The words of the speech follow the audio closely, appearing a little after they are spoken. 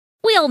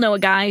all know a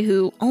guy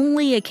who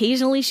only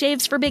occasionally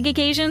shaves for big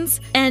occasions,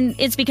 and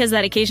it's because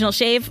that occasional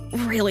shave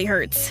really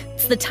hurts.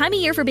 It's the time of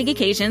year for big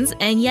occasions,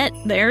 and yet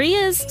there he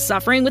is,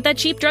 suffering with that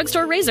cheap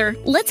drugstore razor.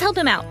 Let's help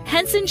him out.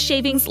 Henson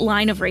Shaving's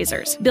line of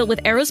razors, built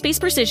with aerospace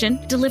precision,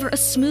 deliver a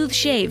smooth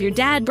shave your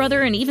dad,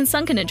 brother, and even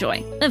son can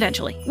enjoy,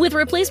 eventually. With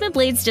replacement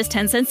blades just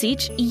 10 cents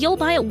each, you'll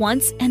buy it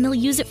once and they'll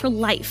use it for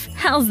life.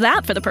 How's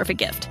that for the perfect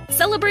gift?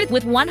 Celebrate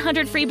with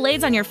 100 free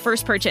blades on your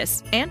first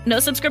purchase, and no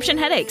subscription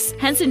headaches.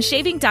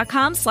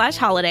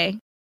 HensonShaving.com/holiday.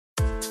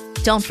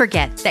 Don't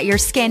forget that your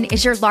skin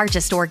is your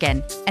largest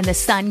organ, and the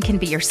sun can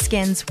be your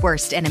skin's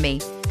worst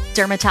enemy.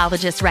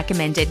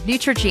 Dermatologist-recommended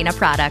Neutrogena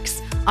products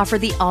offer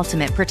the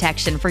ultimate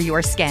protection for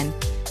your skin.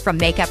 From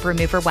makeup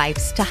remover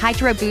wipes to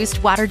Hydro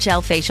Boost Water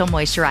Gel Facial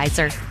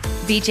Moisturizer,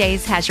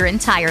 BJ's has your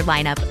entire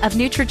lineup of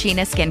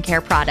Neutrogena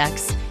skincare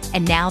products.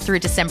 And now through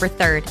December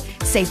 3rd,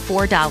 save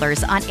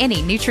 $4 on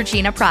any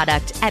Neutrogena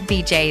product at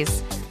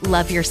BJ's.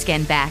 Love your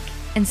skin back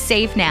and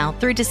save now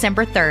through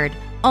December 3rd,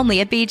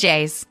 only at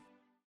BJ's.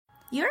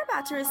 You're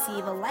about to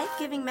receive a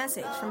life-giving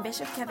message from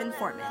Bishop Kevin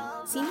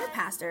Fortman, Senior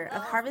Pastor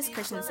of Harvest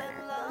Christian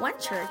Center, one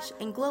church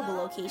in global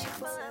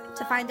locations.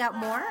 To find out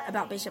more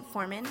about Bishop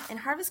Fortman and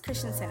Harvest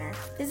Christian Center,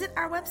 visit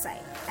our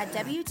website at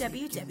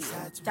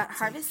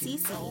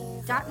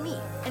www.harvestcc.me.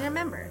 And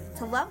remember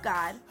to love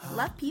God,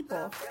 love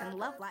people, and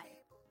love life.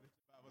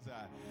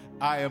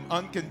 I am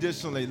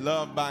unconditionally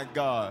loved by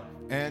God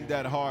and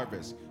at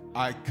Harvest.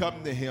 I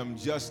come to him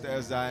just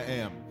as I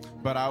am,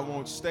 but I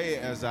won't stay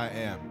as I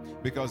am,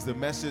 because the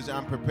message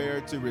I'm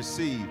prepared to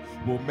receive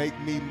will make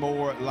me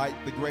more like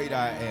the great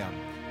I am.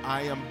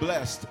 I am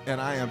blessed and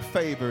I am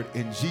favored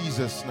in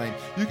Jesus' name.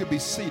 You can be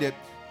seated.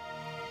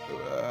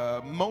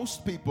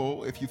 Most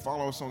people, if you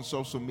follow us on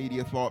social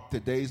media, thought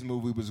today's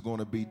movie was going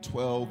to be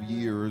 12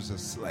 Years a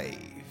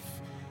Slave.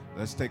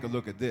 Let's take a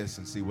look at this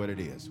and see what it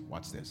is.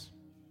 Watch this.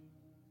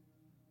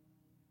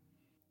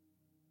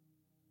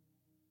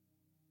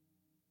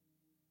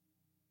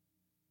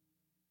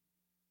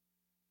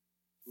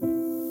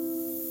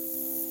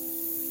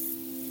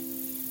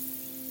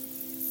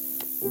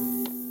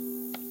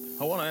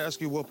 I want to ask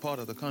you what part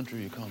of the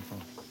country you come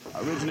from. I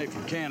originate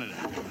from Canada.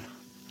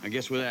 I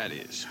guess where that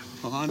is.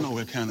 Well, I know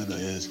where Canada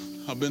is.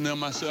 I've been there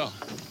myself.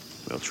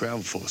 Well,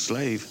 travel for a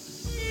slave.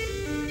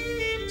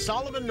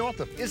 Solomon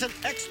Northup is an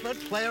expert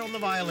player on the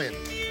violin.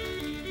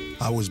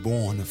 I was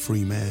born a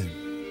free man,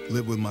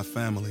 lived with my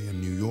family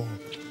in New York.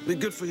 Be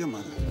good for your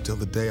mother. Until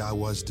the day I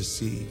was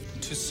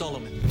deceived. To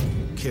Solomon.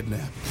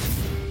 Kidnapped,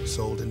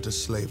 sold into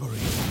slavery.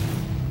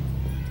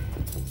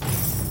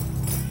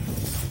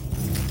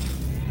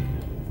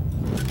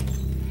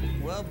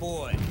 Well,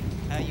 boy,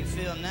 how you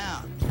feel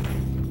now?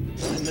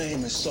 My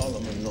name is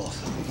Solomon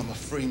Northup. I'm a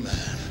free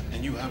man,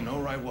 and you have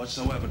no right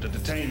whatsoever to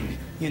detain me.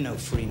 You're no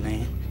free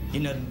man.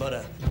 You're nothing but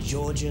a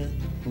Georgia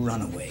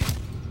runaway.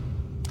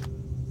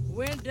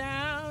 Went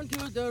down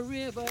to the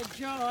river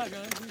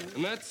Jordan.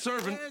 And that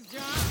servant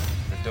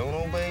that don't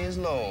obey his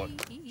Lord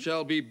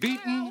shall be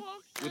beaten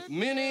with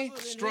many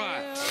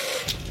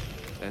stripes.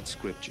 That's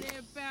scripture.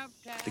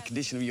 The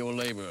condition of your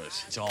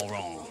laborers, it's all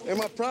wrong. They're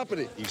my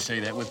property. You say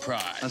that with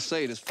pride. I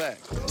say it as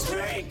fact.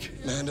 Drink!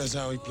 Man does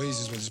how he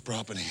pleases with his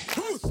property.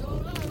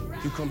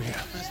 You come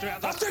here.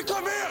 I say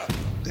come here!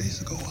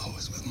 Days ago, I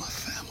was with my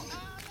family,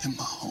 in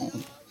my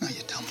home. Now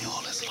you tell me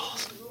all is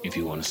lost. If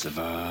you want to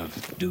survive,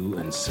 do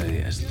and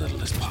say as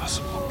little as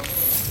possible.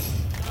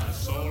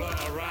 Well,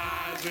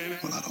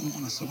 I don't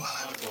want to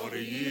survive. I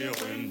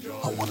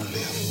want to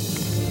live.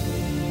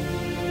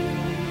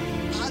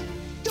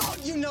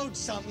 You know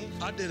something.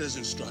 I did as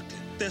instructed.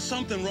 There's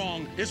something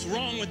wrong. It's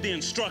wrong with the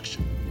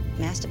instruction.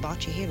 Master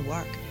brought you here to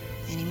work.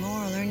 Any more,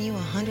 I'll earn you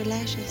 100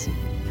 lashes.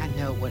 I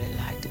know what it's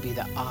like to be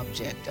the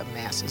object of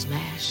Master's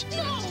lash.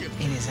 No.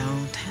 In his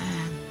own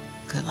time,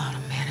 good Lord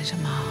will manage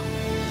them all.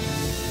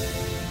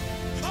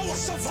 I will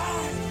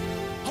survive.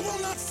 I will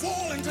not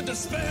fall into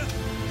despair.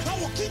 I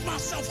will keep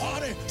myself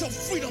hardy till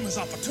freedom is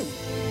opportune.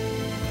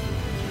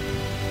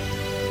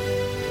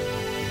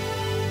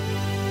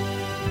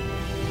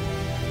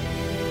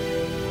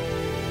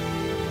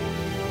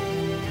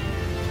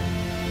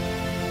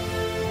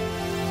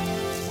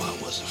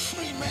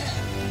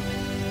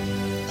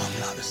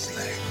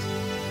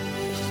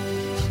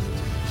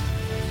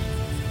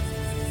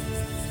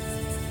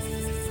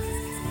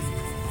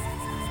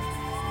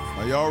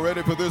 Are y'all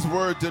ready for this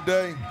word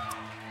today?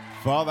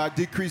 Father, I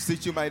decrease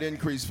that you might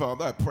increase,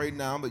 Father. I pray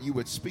now that you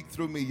would speak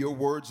through me your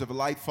words of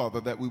life, Father,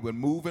 that we would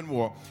move and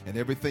walk in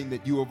everything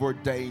that you have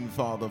ordained,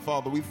 Father.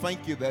 Father, we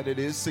thank you that it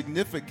is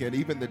significant,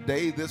 even the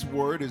day this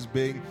word is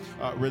being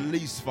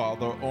released,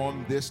 Father,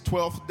 on this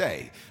 12th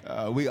day.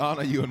 We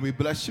honor you and we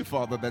bless you,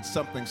 Father, that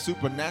something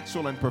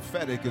supernatural and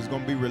prophetic is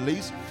going to be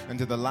released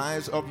into the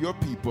lives of your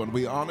people. And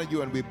we honor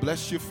you and we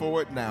bless you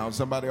for it now.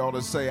 Somebody ought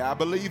to say, I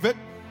believe it,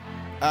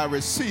 I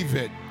receive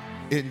it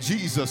in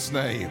Jesus'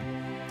 name.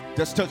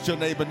 Just touch your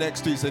neighbor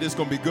next to you. Say, this is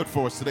going to be good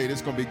for us today. This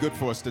is going to be good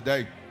for us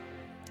today.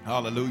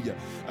 Hallelujah.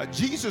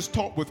 Jesus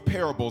taught with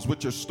parables,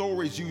 which are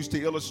stories used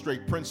to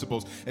illustrate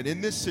principles. And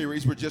in this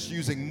series, we're just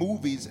using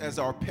movies as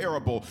our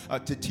parable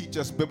to teach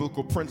us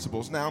biblical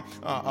principles. Now,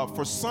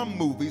 for some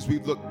movies,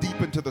 we've looked deep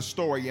into the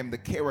story and the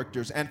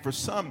characters. And for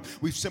some,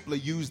 we've simply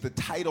used the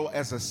title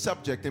as a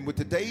subject. And with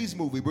today's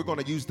movie, we're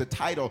going to use the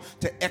title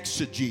to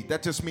exegete.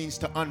 That just means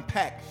to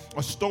unpack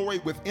a story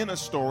within a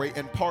story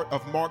and part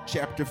of Mark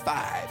chapter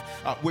 5,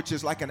 which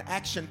is like an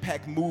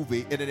action-packed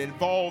movie. And it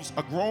involves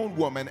a grown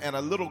woman and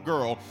a little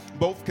girl,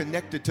 both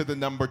connected to the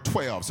number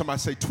 12. Somebody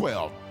say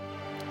 12.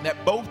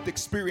 That both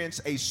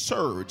experience a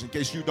surge. In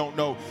case you don't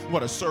know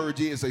what a surge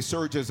is a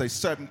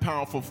sudden,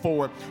 powerful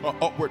forward or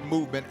upward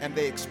movement, and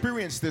they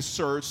experience this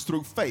surge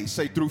through faith.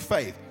 Say through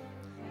faith.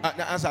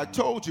 Now, as I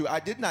told you, I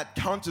did not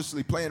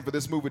consciously plan for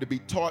this movie to be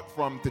taught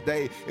from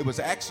today. It was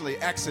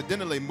actually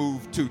accidentally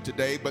moved to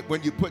today. But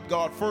when you put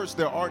God first,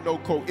 there are no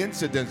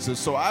coincidences.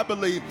 So I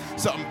believe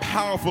something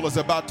powerful is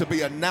about to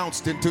be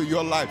announced into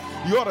your life.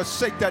 You ought to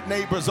shake that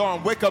neighbor's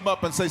arm, wake them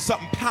up and say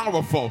something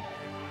powerful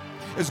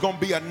is going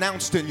to be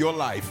announced in your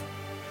life.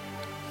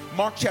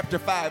 Mark chapter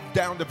 5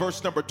 down to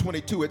verse number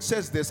 22, it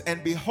says this,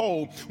 and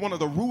behold, one of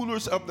the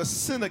rulers of the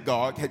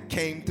synagogue had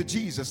came to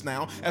Jesus.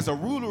 Now, as a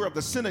ruler of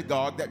the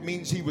synagogue, that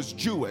means he was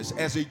Jewish.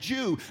 As a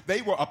Jew,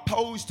 they were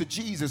opposed to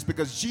Jesus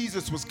because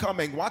Jesus was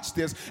coming, watch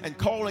this, and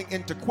calling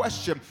into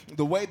question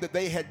the way that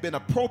they had been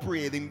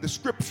appropriating the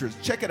scriptures.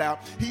 Check it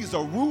out. He's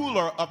a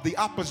ruler of the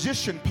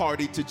opposition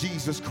party to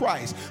Jesus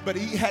Christ, but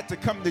he had to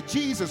come to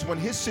Jesus when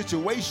his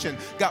situation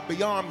got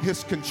beyond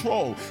his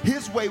control.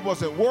 His way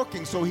wasn't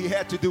working, so he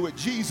had to do it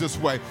Jesus'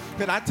 way.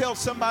 Can I tell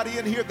somebody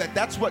in here that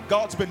that's what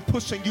God's been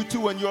pushing you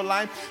to in your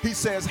life? He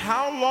says,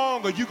 how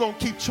long are you going to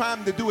keep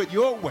trying to do it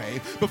your way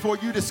before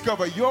you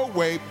discover your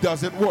way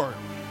doesn't work?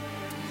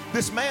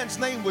 This man's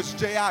name was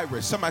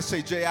Jairus. Somebody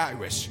say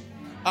Jairus.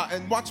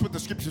 And watch what the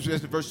scripture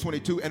says in verse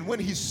 22. And when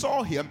he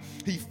saw him,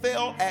 he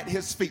fell at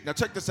his feet. Now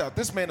check this out.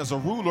 This man is a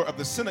ruler of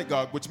the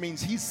synagogue, which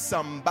means he's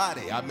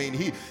somebody. I mean,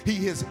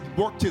 he has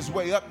worked his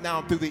way up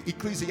now through the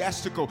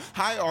ecclesiastical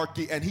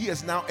hierarchy, and he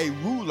is now a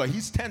ruler.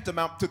 He's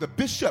tantamount to the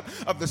bishop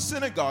of the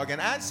synagogue.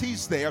 And as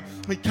he's there,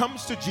 he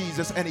comes to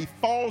Jesus and he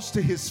falls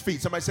to his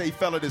feet. Somebody say he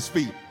fell at his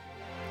feet.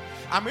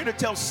 I'm here to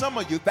tell some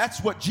of you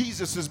that's what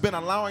Jesus has been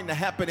allowing to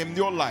happen in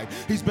your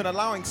life. He's been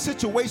allowing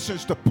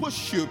situations to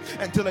push you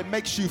until it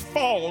makes you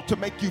fall, to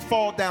make you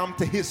fall down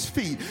to his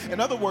feet.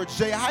 In other words,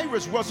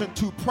 Jairus wasn't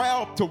too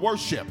proud to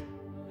worship.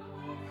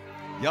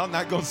 Y'all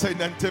not going to say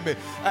nothing to me.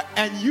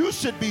 And you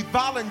should be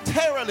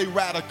voluntarily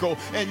radical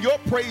in your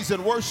praise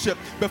and worship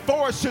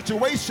before a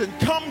situation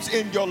comes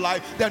in your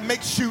life that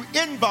makes you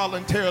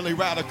involuntarily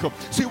radical.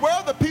 See, where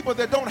are the people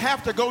that don't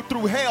have to go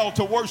through hell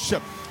to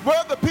worship? Where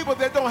are the people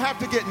that don't have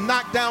to get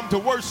knocked down to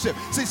worship?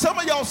 See, some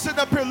of y'all sitting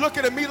up here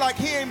looking at me like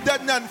he ain't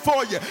done nothing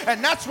for you.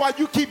 And that's why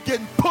you keep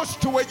getting pushed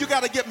to where you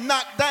got to get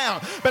knocked down.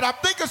 But I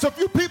think there's a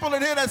few people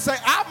in here that say,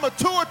 I've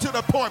matured to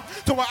the point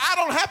to where I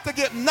don't have to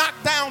get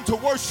knocked down to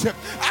worship.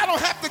 I don't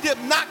have to get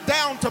knocked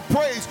down to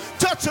praise.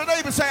 Touch your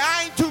neighbor and say,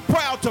 I ain't too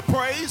proud to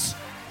praise.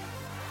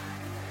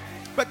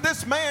 But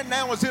this man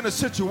now is in a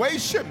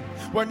situation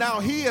where now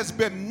he has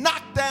been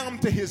knocked down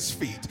to his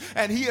feet,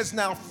 and he is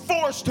now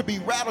forced to be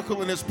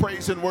radical in his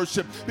praise and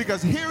worship,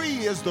 because here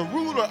he is, the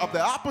ruler of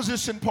the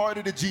opposition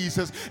party to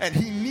Jesus, and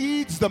he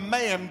needs the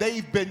man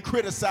they've been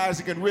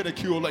criticizing and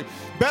ridiculing.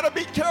 Better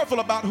be careful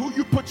about who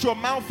you put your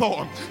mouth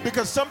on,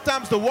 because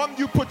sometimes the one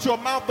you put your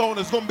mouth on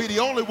is going to be the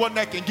only one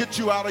that can get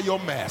you out of your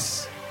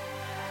mess.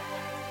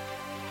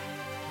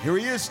 Here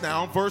he is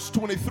now, verse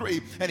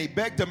 23, and he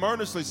begged him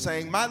earnestly,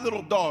 saying, my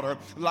little daughter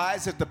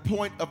lies at the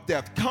point of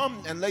death.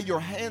 Come and lay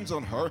your hands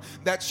on her,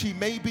 that she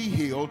may be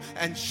healed,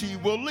 and she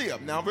will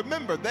live. Now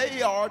remember,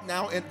 they are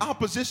now in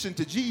opposition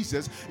to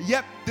Jesus,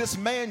 yet this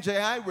man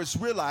Jairus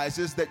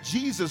realizes that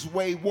Jesus'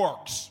 way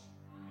works.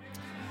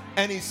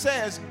 And he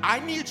says, I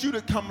need you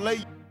to come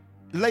lay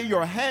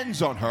your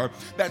hands on her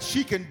that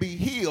she can be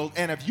healed,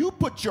 and if you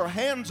put your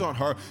hands on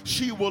her,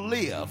 she will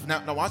live.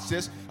 Now watch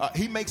this.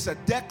 He makes a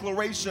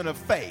declaration of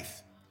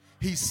faith.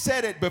 He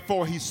said it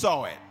before he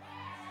saw it.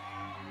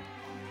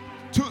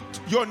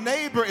 Your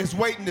neighbor is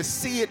waiting to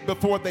see it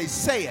before they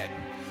say it.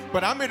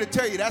 But I'm here to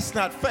tell you that's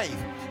not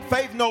faith.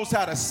 Faith knows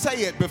how to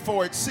say it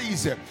before it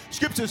sees it.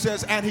 Scripture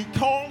says, and he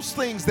calls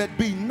things that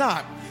be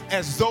not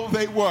as though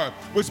they were,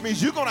 which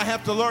means you're going to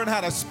have to learn how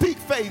to speak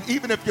faith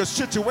even if your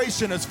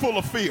situation is full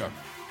of fear.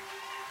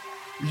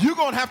 You're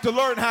going to have to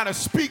learn how to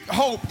speak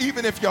hope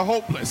even if you're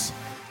hopeless.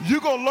 You're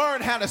going to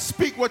learn how to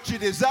speak what you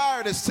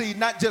desire to see,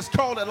 not just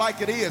call it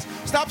like it is.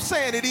 Stop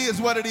saying it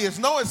is what it is.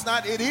 No, it's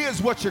not. It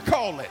is what you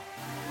call it.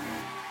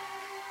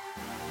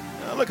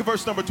 Look at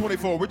verse number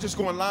 24. We're just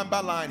going line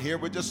by line here.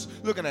 We're just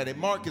looking at it.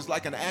 Mark is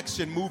like an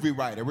action movie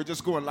writer. We're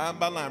just going line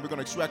by line. We're going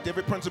to extract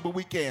every principle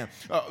we can.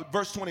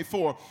 Verse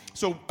 24.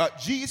 So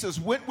Jesus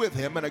went with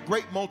him, and a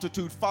great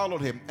multitude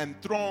followed him and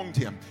thronged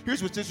him.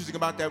 Here's what's interesting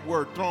about that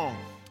word, throng.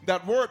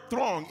 That word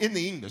throng in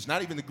the English,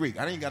 not even the Greek.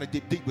 I ain't got to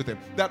dig deep with it.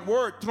 That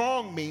word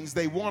throng means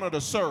they wanted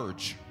a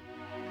surge.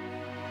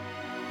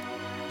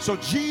 So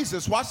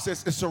Jesus, watch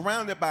this, is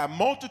surrounded by a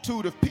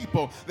multitude of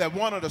people that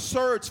wanted a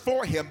surge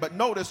for him, but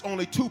notice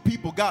only 2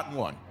 people got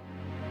one.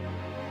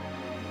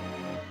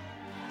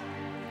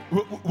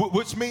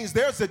 Which means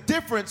there's a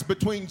difference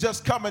between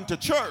just coming to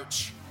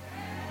church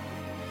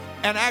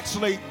and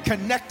actually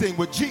connecting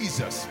with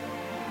Jesus.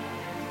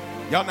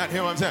 Y'all not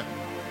hearing what I'm saying?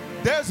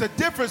 There's a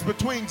difference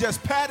between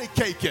just patty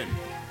caking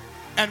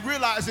and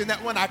realizing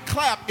that when I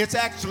clap, it's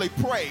actually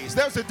praise.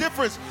 There's a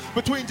difference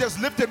between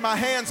just lifting my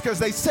hands because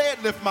they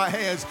said lift my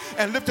hands,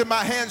 and lifting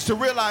my hands to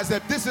realize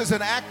that this is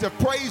an act of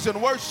praise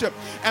and worship.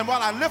 And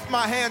while I lift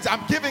my hands,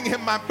 I'm giving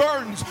him my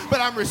burdens,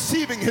 but I'm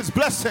receiving his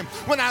blessing.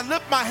 When I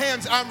lift my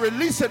hands, I'm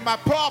releasing my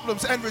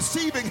problems and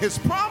receiving his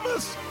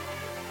promise.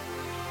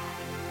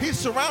 He's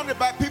surrounded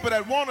by people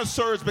that want a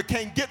surge but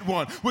can't get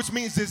one, which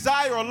means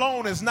desire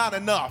alone is not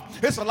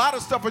enough. There's a lot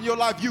of stuff in your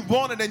life you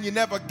wanted and you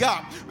never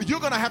got. But you're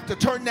going to have to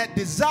turn that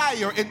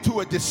desire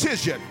into a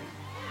decision.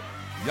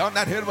 Y'all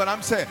not hearing what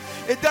I'm saying?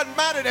 It doesn't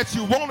matter that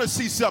you want to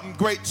see something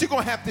great. You're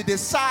going to have to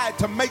decide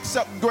to make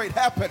something great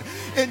happen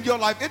in your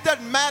life. It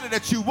doesn't matter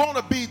that you want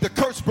to be the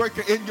curse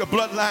breaker in your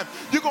bloodline.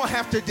 You're going to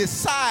have to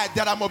decide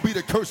that I'm going to be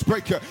the curse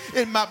breaker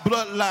in my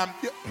bloodline.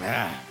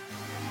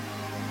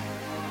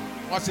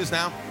 Watch this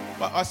now.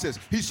 Watch this.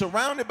 He's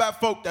surrounded by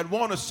folk that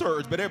want a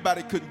surge, but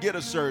everybody couldn't get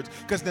a surge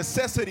because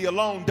necessity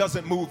alone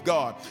doesn't move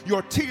God.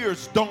 Your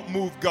tears don't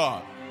move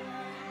God.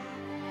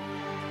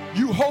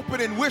 You hoping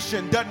and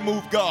wishing doesn't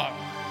move God.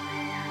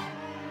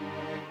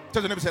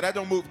 Tell the neighbor, say that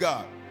don't move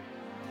God.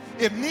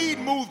 If need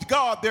moved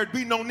God, there'd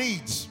be no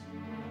needs.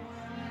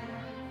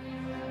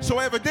 So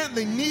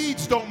evidently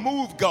needs don't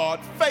move God,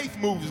 faith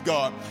moves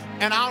God.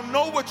 And I'll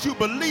know what you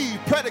believe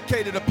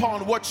predicated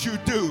upon what you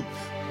do.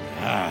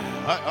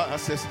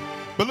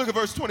 But look at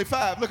verse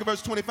 25. Look at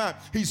verse 25.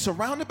 He's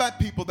surrounded by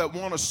people that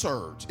want a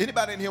surge.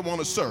 Anybody in here want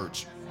a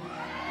surge?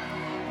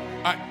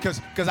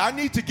 Because I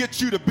need to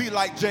get you to be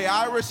like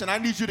Jairus, and I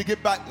need you to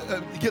get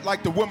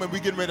like the woman we're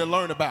getting ready to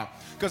learn about.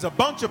 Because a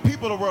bunch of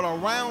people were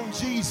around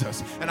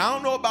Jesus. And I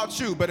don't know about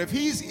you, but if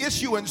he's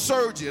issuing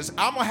surges,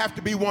 I'm going to have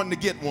to be one to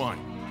get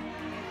one.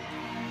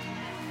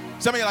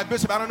 Some of you are like,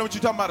 Bishop, I don't know what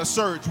you're talking about, a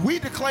surge. We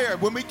declared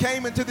when we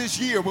came into this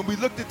year, when we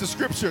looked at the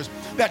scriptures,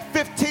 that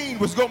 15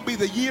 was going to be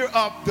the year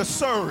of the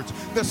surge,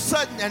 the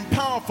sudden and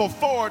powerful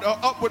forward or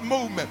upward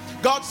movement.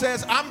 God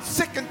says, I'm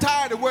sick and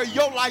tired of where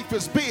your life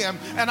has been,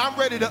 and I'm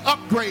ready to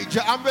upgrade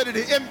you. I'm ready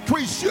to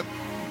increase you.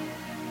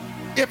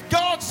 If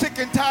God's sick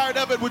and tired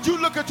of it, would you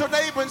look at your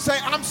neighbor and say,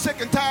 I'm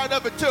sick and tired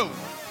of it too?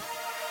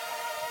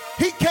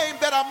 He came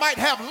that I might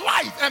have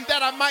life, and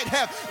that I might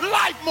have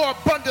life more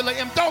abundantly.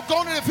 And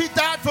doggone it, if he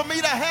died for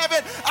me to have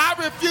it, I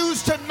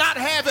refuse to not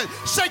have it.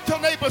 Shake your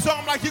neighbor's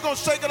arm like you're going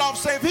to shake it off.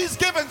 Say, if he's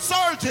giving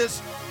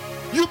surges,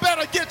 you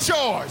better get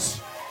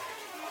yours.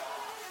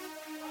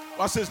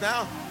 Watch this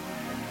now.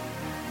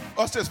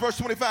 Watch this, verse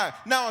 25.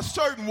 Now a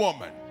certain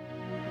woman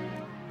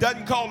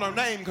doesn't call her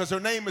name because her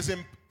name is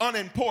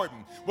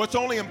unimportant. What's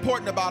only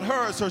important about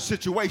her is her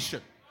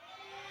situation.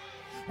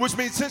 Which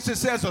means since it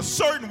says a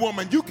certain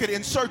woman, you could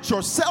insert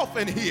yourself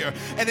in here.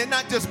 And it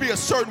not just be a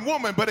certain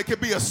woman, but it could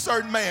be a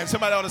certain man.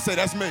 Somebody ought to say,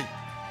 that's me.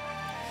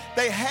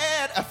 They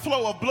had a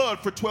flow of blood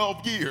for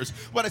 12 years.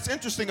 What is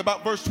interesting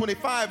about verse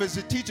 25 is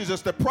it teaches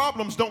us that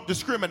problems don't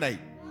discriminate.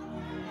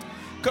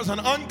 Because an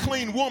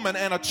unclean woman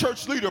and a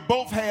church leader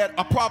both had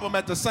a problem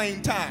at the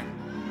same time.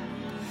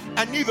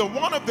 And neither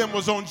one of them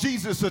was on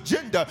Jesus'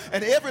 agenda,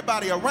 and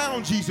everybody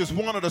around Jesus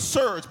wanted a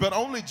surge, but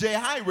only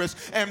Jairus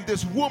and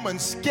this woman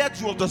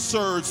scheduled a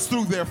surge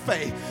through their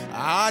faith.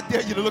 I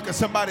dare you to look at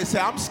somebody and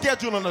say, I'm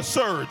scheduling a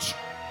surge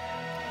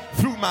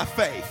through my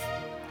faith.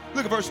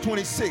 Look at verse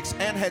 26.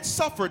 And had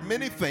suffered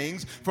many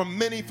things from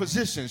many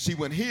physicians. She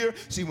went here,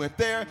 she went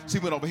there, she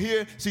went over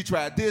here, she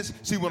tried this,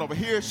 she went over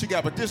here, she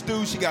got with this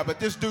dude, she got with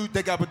this dude,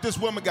 they got with this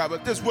woman, got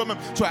with this woman,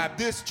 tried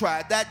this,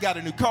 tried that, got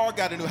a new car,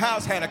 got a new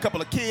house, had a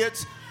couple of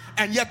kids.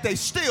 And yet they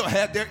still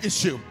had their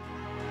issue.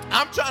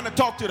 I'm trying to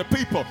talk to the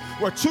people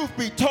where, truth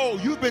be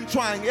told, you've been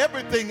trying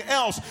everything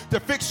else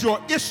to fix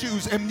your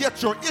issues, and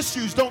yet your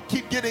issues don't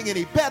keep getting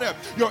any better.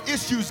 Your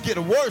issues get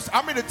worse.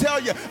 I'm going to tell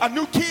you, a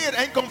new kid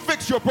ain't going to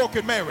fix your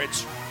broken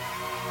marriage.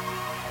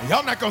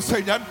 Y'all not going to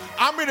say nothing.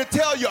 I'm going to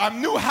tell you, a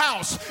new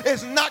house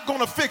is not going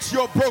to fix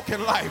your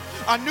broken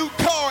life. A new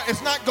car is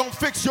not going to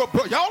fix your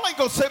broken. Y'all ain't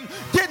going to say,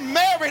 getting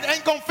married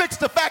ain't going to fix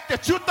the fact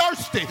that you're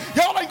thirsty.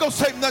 Y'all ain't going to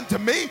say nothing to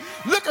me.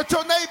 Look at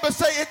your neighbor and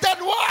say, it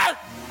doesn't work.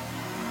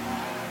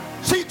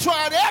 She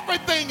tried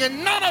everything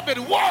and none of it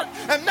worked,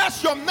 and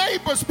that's your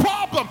neighbor's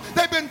problem.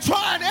 They've been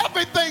trying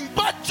everything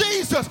but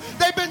Jesus.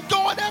 They've been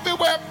going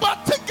everywhere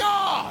but to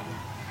God.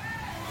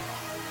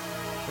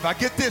 If I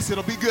get this,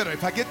 it'll be good.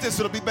 If I get this,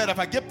 it'll be better. If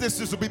I get this,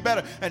 this will be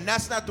better. And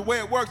that's not the way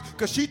it works,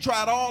 because she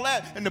tried all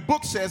that. And the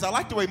book says, I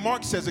like the way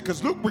Mark says it,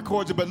 because Luke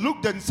records it, but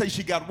Luke doesn't say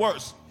she got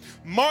worse.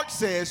 Mark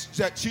says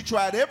that she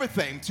tried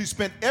everything. She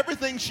spent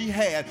everything she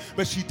had,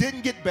 but she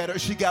didn't get better.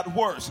 She got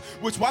worse.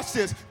 Which, watch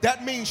this,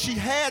 that means she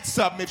had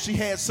something if she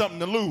had something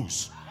to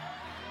lose.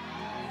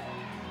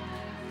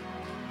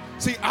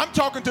 See, I'm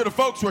talking to the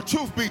folks where,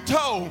 truth be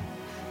told,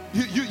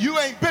 you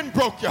ain't been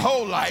broke your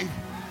whole life.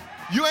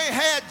 You ain't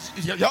had,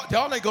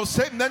 y'all ain't gonna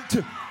say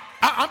nothing to.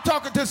 I'm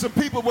talking to some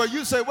people where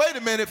you say, wait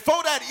a minute,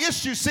 before that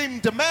issue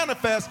seemed to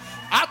manifest,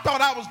 I thought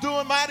I was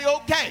doing mighty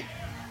okay.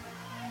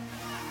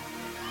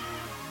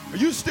 Are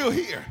you still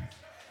here?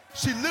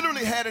 She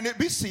literally had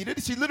be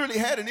seated. She literally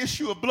had an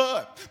issue of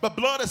blood. But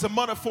blood is a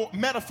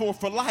metaphor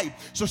for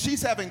life. So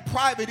she's having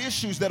private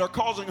issues that are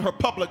causing her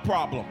public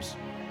problems.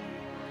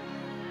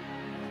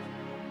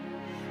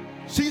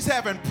 She's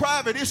having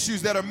private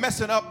issues that are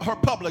messing up her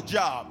public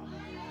job.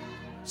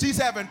 She's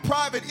having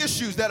private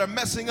issues that are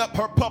messing up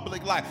her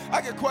public life.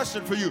 I got a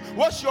question for you.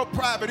 What's your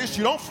private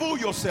issue? Don't fool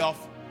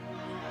yourself.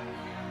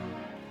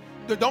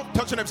 Don't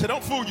touch your neighbor and say,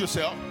 don't fool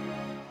yourself.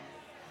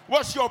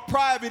 What's your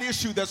private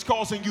issue that's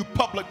causing you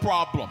public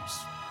problems?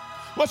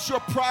 What's your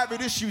private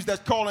issues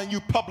that's causing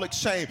you public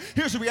shame?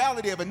 Here's the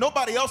reality of it.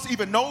 Nobody else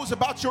even knows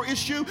about your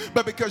issue,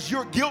 but because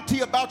you're guilty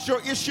about your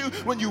issue,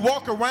 when you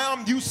walk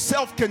around, you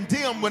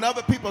self-condemn when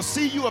other people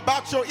see you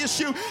about your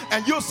issue,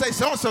 and you'll say,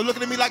 so-and-so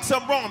looking at me like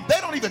something wrong. They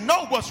don't even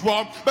know what's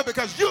wrong, but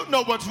because you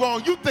know what's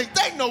wrong, you think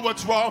they know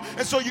what's wrong,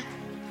 and so you...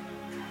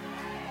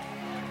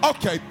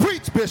 Okay,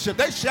 preach, Bishop.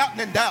 They shouting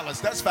in Dallas.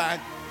 That's fine.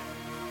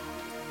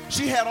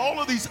 She had all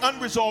of these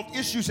unresolved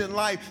issues in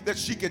life that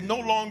she could no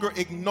longer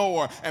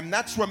ignore. And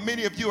that's where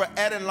many of you are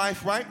at in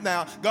life right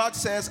now. God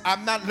says,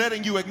 I'm not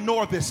letting you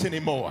ignore this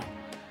anymore.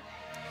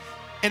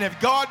 And if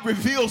God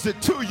reveals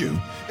it to you,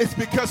 it's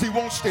because he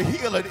wants to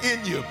heal it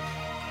in you.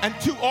 And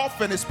too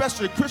often,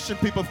 especially Christian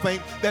people,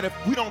 think that if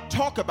we don't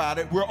talk about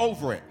it, we're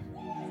over it.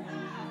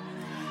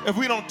 If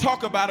we don't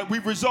talk about it,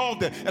 we've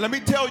resolved it. And let me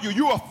tell you,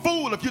 you're a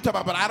fool if you talk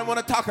about it, but I don't want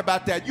to talk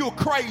about that. You're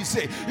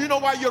crazy. You know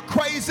why you're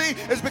crazy?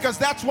 It's because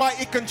that's why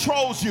it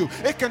controls you.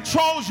 It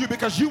controls you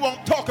because you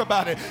won't talk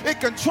about it. It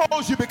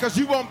controls you because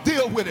you won't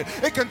deal with it.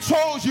 It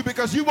controls you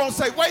because you won't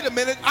say, wait a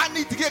minute, I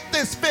need to get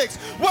this fixed.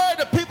 Where are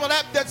the people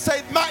that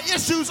say my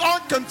issues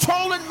aren't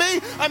controlling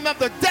me?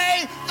 Another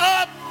day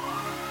up.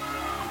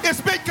 It's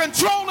been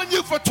controlling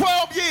you for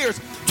 12 years.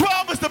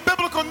 12 is the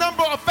biblical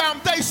number of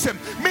foundation,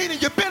 meaning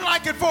you've been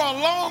like it for a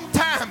long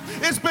time.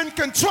 It's been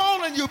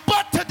controlling you,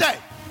 but today,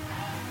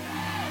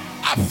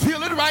 I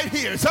feel it right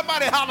here.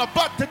 Somebody holler,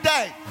 but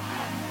today.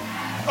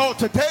 Oh,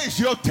 today's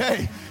your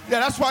day. Yeah,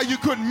 that's why you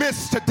couldn't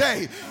miss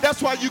today.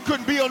 That's why you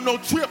couldn't be on no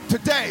trip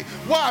today.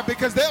 Why?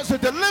 Because there's a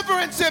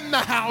deliverance in the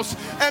house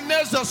and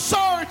there's a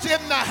surge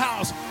in the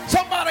house.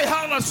 Somebody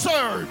holler,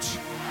 surge.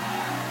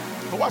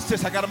 But watch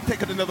this. I got to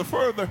take it another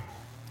further.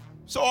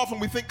 So often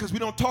we think because we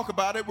don't talk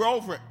about it, we're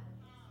over it.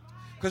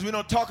 Because we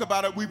don't talk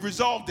about it, we've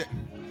resolved it.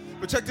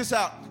 But check this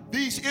out.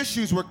 These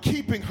issues were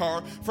keeping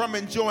her from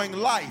enjoying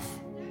life.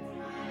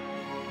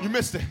 You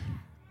missed it.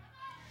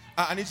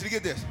 I need you to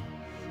get this.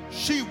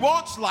 She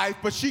wants life,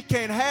 but she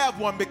can't have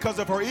one because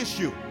of her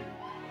issue.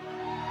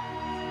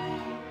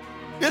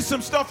 There's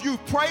some stuff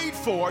you've prayed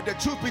for that,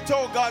 truth be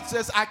told, God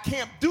says, I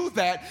can't do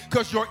that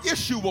because your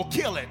issue will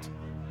kill it.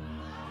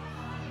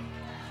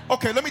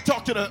 Okay, let me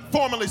talk to the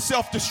formerly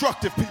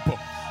self-destructive people.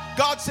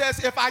 God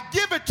says, if I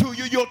give it to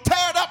you, you'll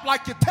tear it up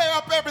like you tear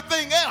up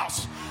everything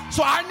else.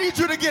 So I need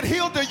you to get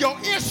healed of your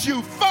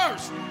issue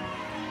first.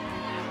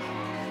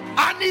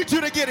 I need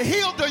you to get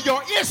healed of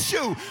your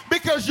issue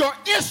because your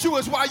issue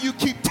is why you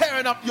keep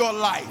tearing up your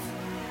life.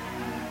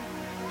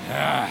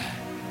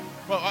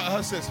 Well,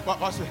 watch this.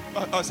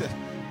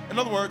 In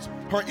other words,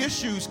 her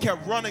issues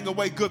kept running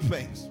away good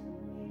things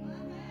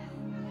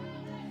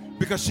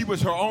because she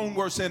was her own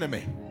worst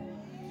enemy.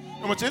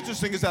 And what's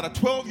interesting is that a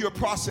 12-year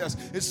process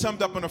is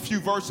summed up in a few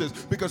verses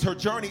because her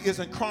journey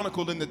isn't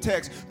chronicled in the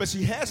text, but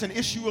she has an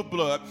issue of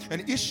blood,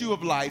 an issue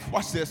of life.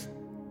 Watch this.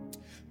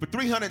 For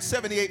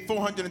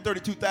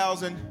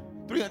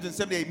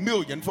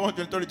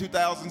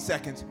 378,432,000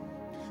 seconds,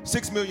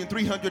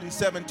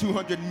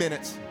 6,307,200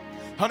 minutes,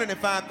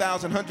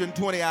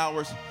 105,120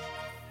 hours,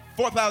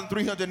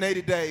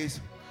 4,380 days,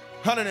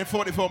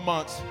 144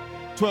 months,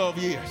 12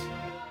 years.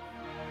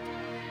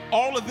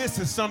 All of this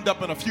is summed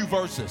up in a few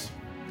verses.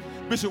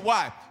 Bishop,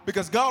 why?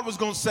 Because God was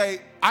going to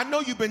say, I know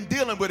you've been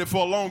dealing with it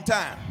for a long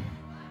time.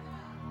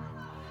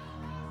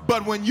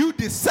 But when you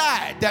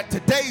decide that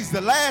today's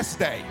the last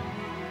day,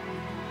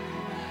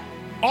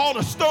 all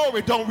the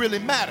story don't really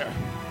matter.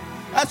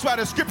 That's why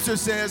the scripture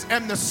says,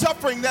 and the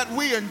suffering that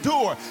we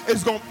endure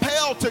is going to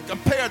pale to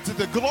compare to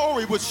the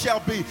glory which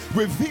shall be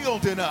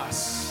revealed in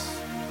us.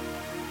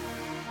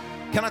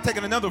 Can I take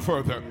it another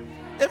further?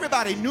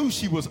 Everybody knew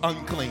she was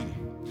unclean.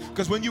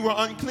 Because when you were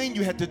unclean,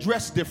 you had to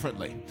dress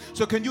differently.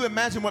 So can you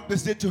imagine what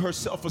this did to her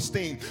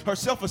self-esteem? Her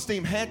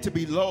self-esteem had to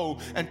be low,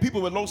 and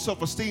people with low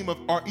self-esteem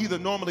are either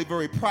normally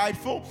very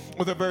prideful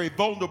or they're very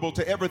vulnerable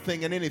to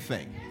everything and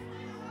anything.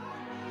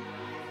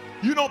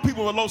 You know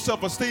people with low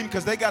self-esteem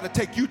because they got to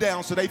take you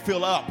down so they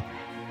feel up.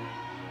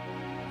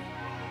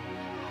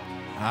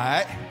 All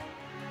right.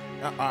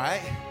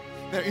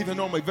 They're either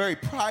normally very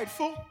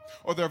prideful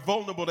or they're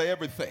vulnerable to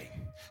everything.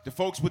 The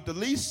folks with the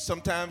least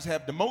sometimes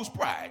have the most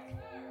pride.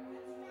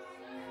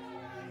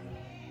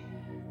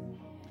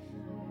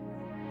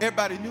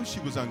 Everybody knew she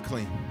was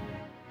unclean.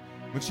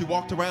 When she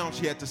walked around,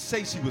 she had to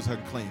say she was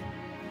unclean.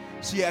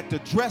 she had to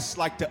dress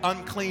like the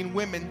unclean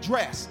women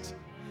dressed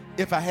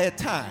if I had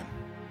time.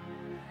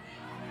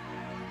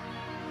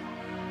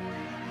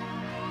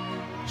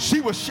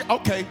 She was,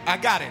 okay, I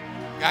got it.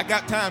 I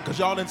got time because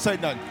y'all didn't say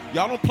nothing.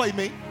 Y'all don't play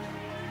me.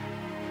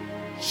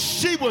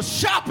 She was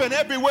shopping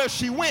everywhere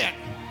she went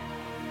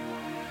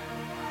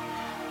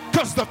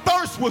because the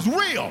thirst was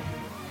real.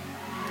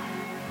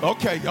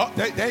 Okay, y'all,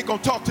 they ain't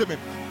gonna talk to me.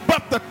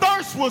 But the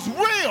thirst was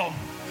real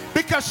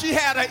because she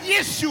had an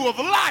issue of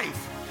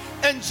life.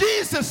 And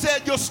Jesus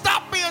said, you'll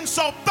stop being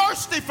so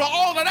thirsty for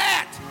all of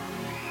that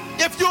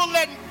if you'll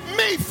let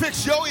me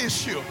fix your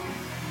issue.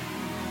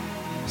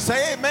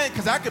 Say amen,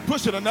 because I can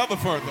push it another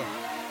further.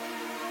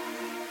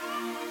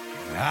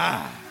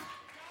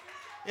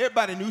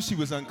 Everybody knew she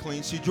was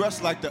unclean. She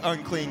dressed like the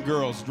unclean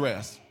girls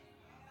dress.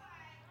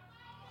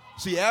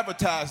 She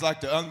advertised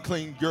like the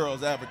unclean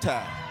girls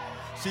advertise.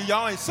 See,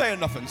 y'all ain't saying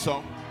nothing,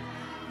 so.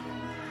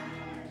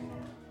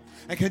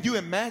 And can you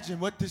imagine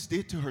what this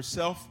did to her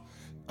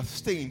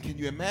self-esteem? Can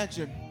you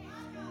imagine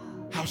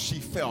how she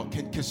felt?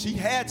 Because she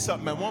had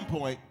something at one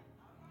point,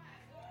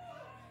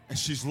 and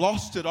she's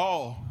lost it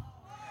all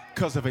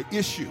because of an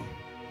issue,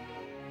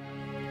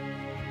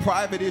 a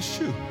private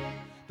issue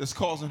that's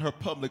causing her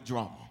public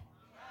drama.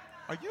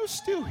 Are you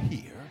still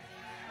here?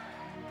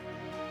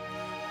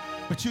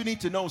 But you need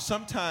to know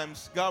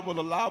sometimes God will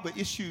allow the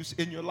issues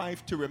in your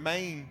life to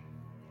remain.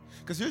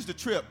 Because here's the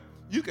trip.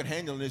 You can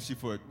handle an issue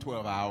for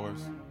 12 hours,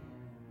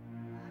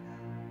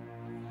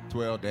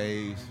 12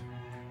 days.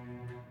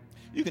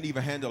 You can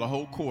even handle a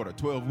whole quarter,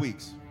 12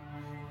 weeks.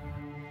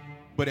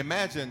 But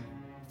imagine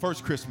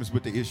first Christmas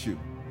with the issue,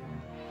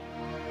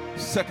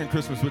 second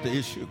Christmas with the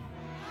issue,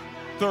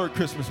 third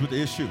Christmas with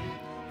the issue,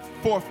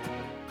 fourth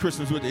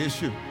Christmas with the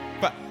issue.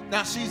 But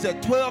now she's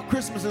at 12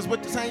 Christmases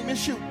with the same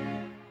issue.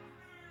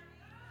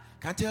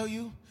 Can I tell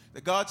you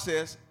that God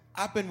says,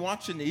 I've been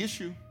watching the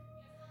issue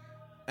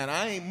and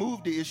I ain't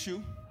moved the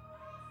issue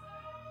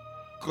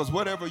because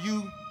whatever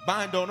you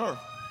bind on earth.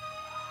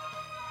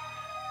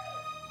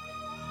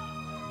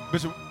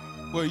 Bishop,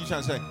 what are you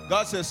trying to say?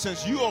 God says,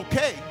 since you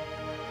okay,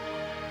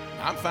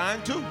 I'm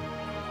fine too.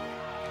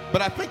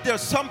 But I think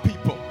there's some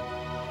people,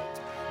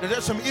 that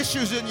there's some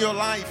issues in your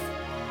life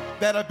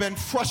that have been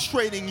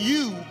frustrating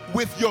you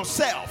with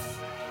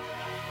yourself.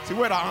 See,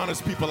 where the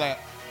honest people at?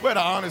 Where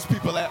the honest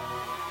people at?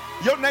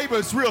 Your neighbor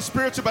is real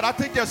spiritual, but I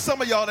think there's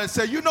some of y'all that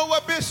say, you know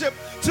what, Bishop?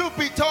 Truth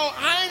be told,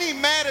 I ain't even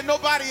mad at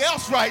nobody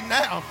else right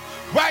now.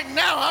 Right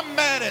now, I'm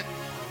mad at.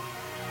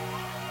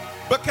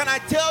 But can I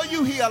tell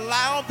you, he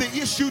allowed the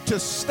issue to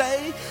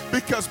stay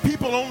because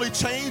people only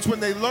change when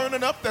they learn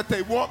enough that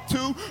they want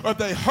to, or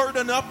they hurt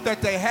enough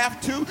that they have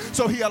to.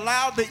 So he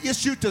allowed the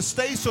issue to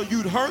stay so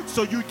you'd hurt,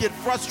 so you'd get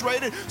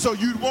frustrated, so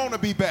you'd want to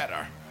be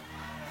better.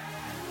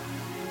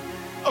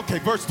 Okay,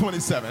 verse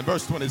 27.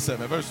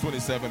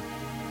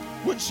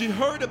 When she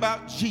heard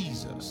about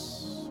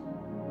Jesus.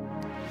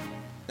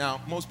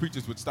 Now, most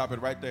preachers would stop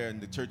it right there and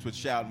the church would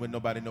shout and wouldn't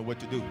nobody know what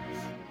to do.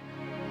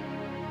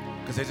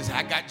 Because they just say,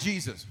 I got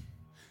Jesus.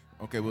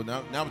 Okay, well,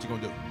 now what you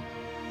going to do?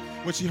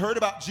 When she heard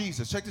about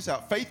Jesus, check this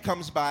out. Faith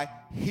comes by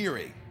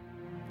hearing,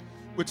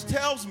 which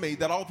tells me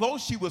that although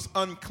she was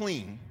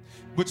unclean,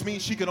 which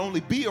means she could only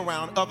be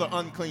around other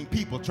unclean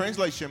people.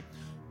 Translation,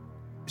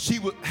 she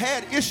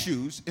had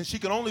issues and she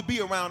could only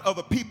be around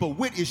other people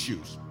with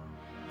issues.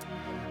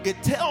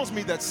 It tells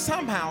me that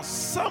somehow,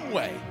 some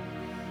way,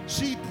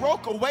 she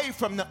broke away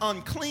from the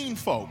unclean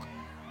folk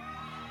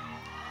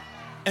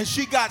and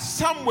she got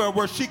somewhere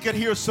where she could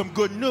hear some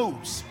good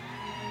news.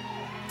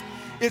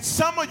 It's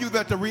some of you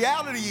that the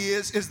reality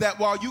is that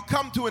while you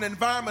come to an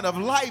environment of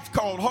life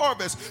called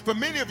harvest, for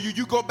many of you,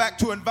 you go back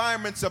to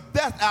environments of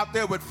death out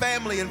there with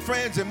family and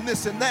friends and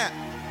this and that.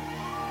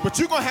 But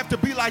you're going to have to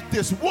be like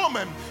this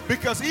woman,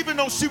 because even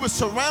though she was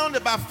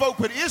surrounded by folk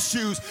with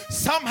issues,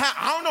 somehow,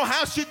 I don't know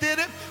how she did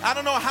it. I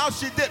don't know how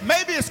she did.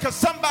 Maybe it's because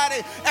somebody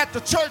at the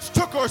church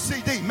took her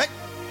CD.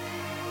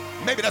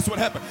 Maybe that's what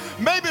happened.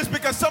 Maybe it's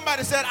because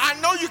somebody said, I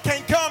know you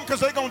can't come because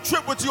they're going to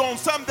trip with you on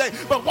Sunday,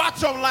 but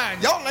watch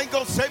online. Y'all ain't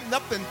going to say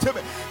nothing to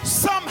me.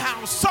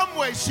 Somehow, some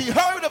way, she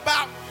heard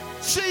about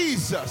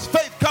Jesus.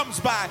 Faith comes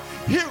by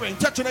hearing.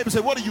 Touch your neighbor and say,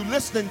 what are you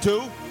listening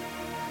to?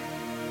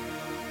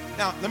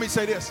 Now, let me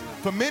say this.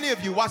 For many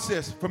of you, watch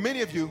this. For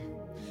many of you,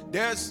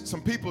 there's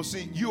some people,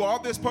 see, you are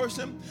this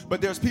person, but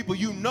there's people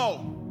you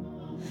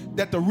know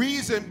that the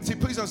reason, see,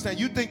 please understand,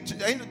 you think,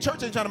 the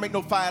church ain't trying to make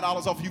no $5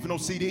 off you for no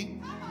CD.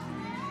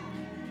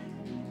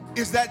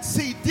 Is that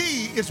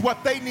CD is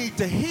what they need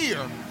to hear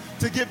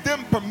to give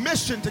them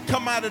permission to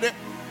come out of there.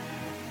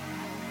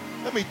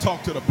 Let me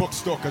talk to the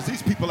bookstore because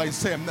these people ain't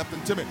saying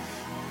nothing to me.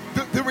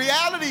 The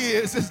reality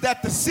is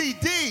that the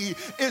CD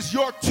is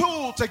your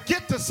tool to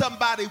get to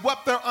somebody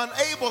what they're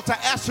unable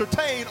to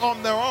ascertain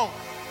on their own.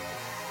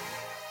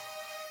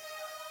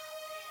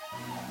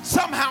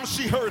 Somehow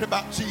she heard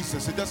about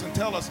Jesus. It doesn't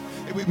tell us,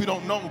 we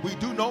don't know. We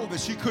do know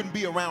that she couldn't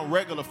be around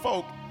regular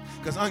folk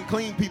because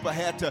unclean people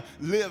had to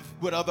live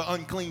with other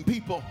unclean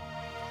people.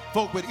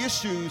 Folk with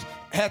issues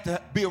had to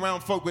be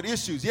around folk with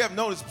issues. You ever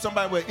noticed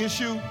somebody with an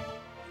issue?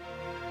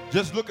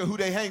 Just look at who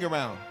they hang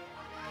around.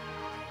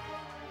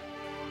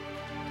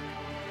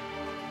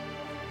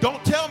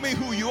 Don't tell me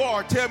who you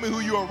are. Tell me who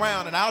you're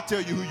around, and I'll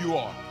tell you who you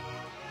are.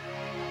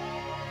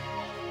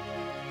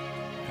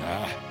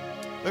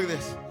 Look at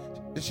this.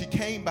 And she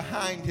came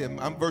behind him.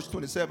 I'm verse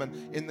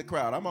 27 in the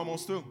crowd. I'm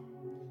almost through.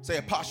 Say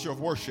a posture of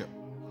worship.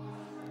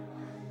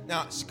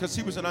 Now, because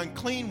she was an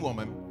unclean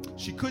woman,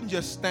 she couldn't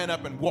just stand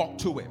up and walk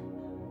to him.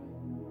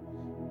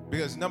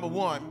 Because number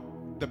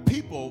one, the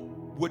people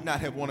would not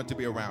have wanted to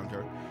be around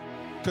her.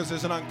 Because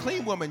as an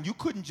unclean woman, you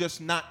couldn't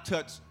just not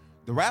touch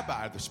the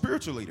rabbi, the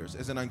spiritual leaders.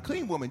 As an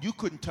unclean woman, you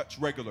couldn't touch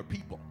regular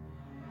people.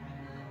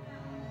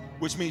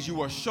 Which means you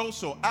were a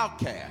social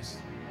outcast.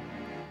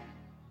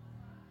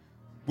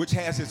 Which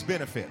has its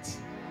benefits.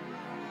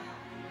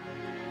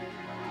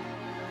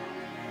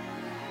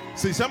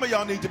 See, some of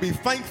y'all need to be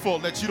thankful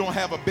that you don't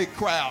have a big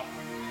crowd.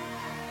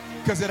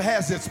 Because it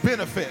has its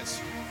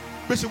benefits.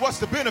 Bishop, what's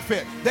the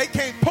benefit? They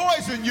can't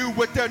poison you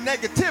with their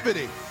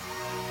negativity.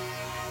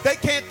 They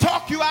can't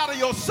talk you out of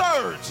your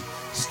surge.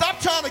 Stop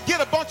trying to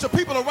get a bunch of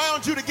people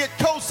around you to get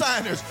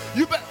co-signers.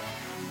 You bet.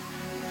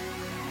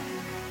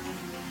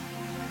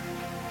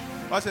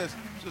 Watch this.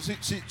 So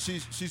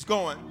she's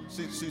going.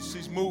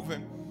 She's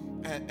moving.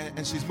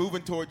 And she's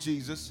moving toward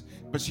Jesus,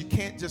 but she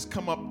can't just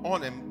come up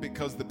on him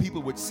because the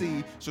people would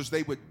see, so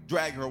they would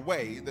drag her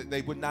away.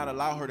 They would not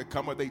allow her to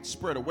come, or they'd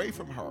spread away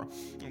from her.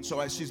 And so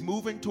as she's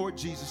moving toward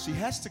Jesus, she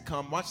has to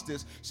come, watch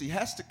this, she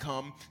has to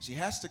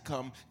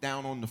come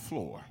down on the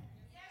floor.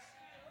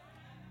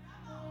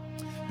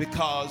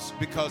 Because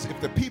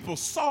if the people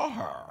saw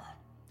her,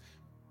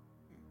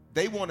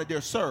 they wanted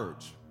their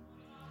surge.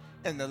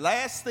 And the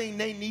last thing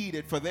they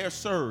needed for their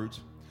surge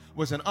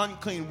was an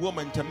unclean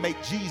woman to make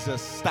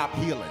Jesus stop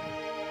healing.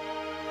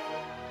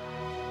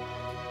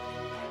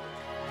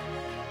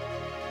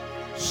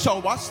 So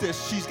watch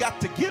this. She's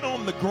got to get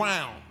on the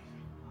ground.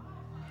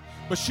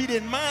 But she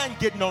didn't mind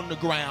getting on the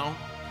ground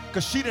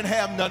because she didn't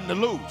have nothing to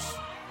lose.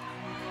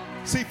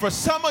 See, for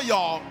some of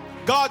y'all,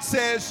 God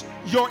says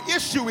your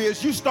issue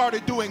is you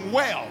started doing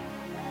well.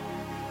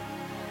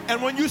 And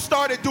when you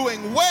started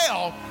doing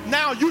well,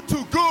 now you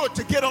too good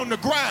to get on the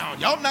ground.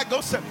 Y'all not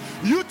gonna say,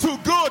 you too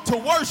good to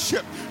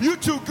worship. You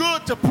too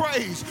good to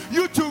praise.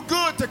 You too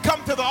good to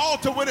come to the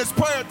altar when it's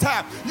prayer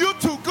time. You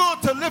too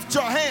good to lift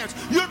your hands.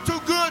 You're too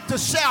good to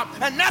shout.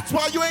 And that's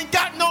why you ain't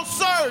got no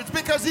surge,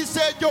 because he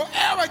said your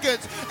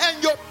arrogance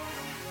and your...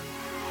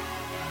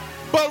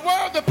 But where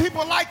are the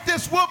people like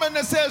this woman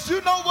that says,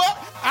 you know what?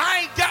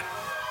 I ain't got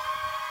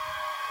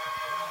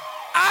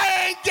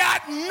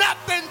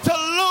nothing to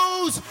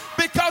lose,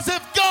 because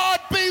if God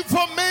be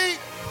for me.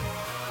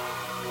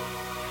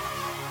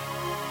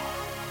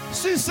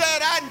 She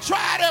said, I done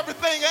tried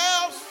everything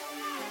else.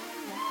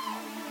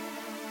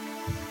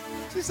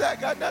 She said,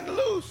 I got nothing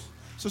to lose.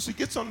 So she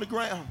gets on the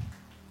ground.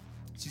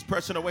 She's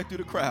pressing her way through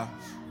the crowd.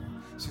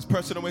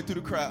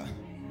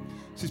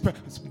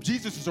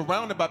 Jesus is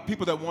surrounded by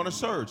people that want to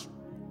surge.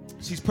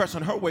 She's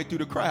pressing her way through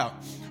the crowd.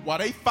 While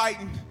they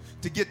fighting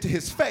to get to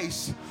his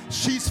face,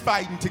 she's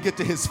fighting to get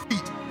to his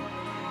feet.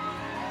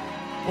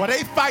 While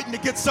they fighting to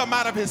get something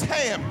out of his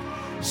hand,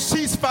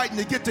 she's fighting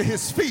to get to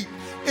his feet.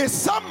 It's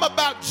something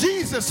about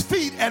Jesus'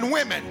 feet and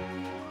women.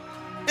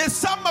 It's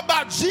something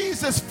about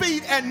Jesus'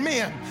 feet and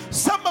men.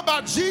 Something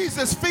about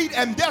Jesus' feet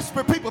and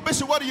desperate people.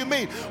 Bishop, what do you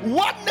mean?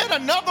 Wasn't it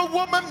another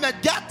woman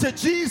that got to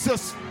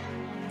Jesus?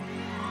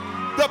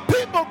 The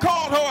people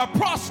called her a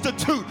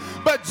prostitute,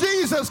 but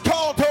Jesus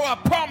called her a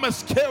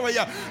promise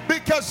carrier,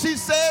 because she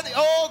said,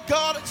 oh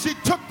God, she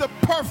took the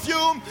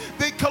perfume,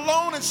 the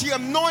cologne, and she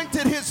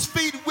anointed his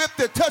feet with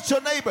it. Touch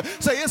your neighbor.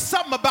 Say, it's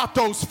something about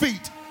those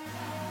feet.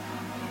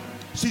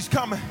 She's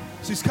coming.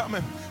 She's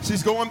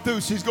going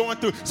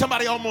through.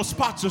 Somebody almost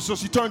spots her, so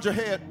she turns her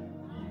head.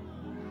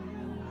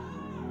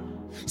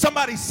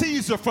 Somebody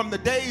sees her from the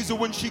days of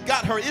when she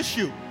got her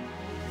issue.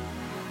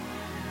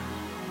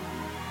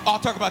 I'll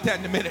talk about that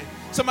in a minute.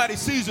 Somebody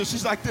sees her,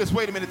 she's like this,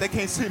 wait a minute, they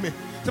can't see me.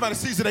 Somebody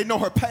sees her, they know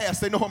her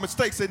past, they know her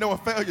mistakes, they know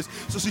her failures.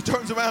 So she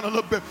turns around a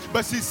little bit,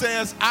 but she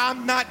says,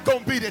 I'm not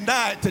going to be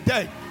denied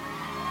today.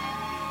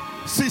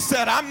 She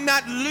said, I'm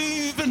not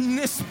leaving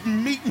this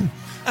meeting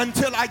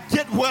until I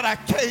get what I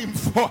came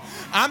for.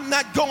 I'm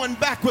not going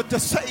back with the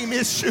same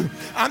issue.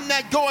 I'm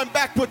not going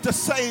back with the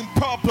same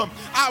problem.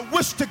 I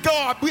wish to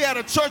God we had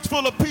a church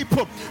full of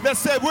people that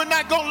said, we're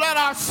not going to let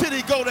our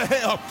city go to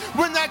hell.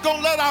 We're not going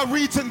to let our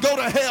region go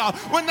to hell.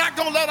 We're not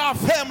going to let our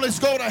families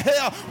go to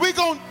hell. We're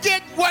going to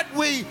get what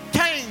we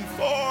came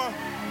for.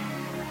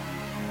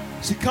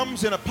 She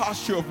comes in a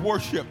posture of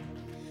worship,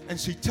 and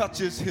she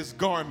touches his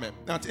garment.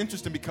 Now, it's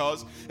interesting,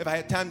 because if I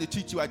had time to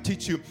teach you, I'd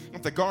teach you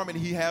that the garment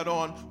he had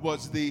on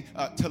was the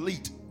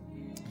talit.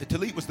 The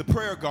talit was the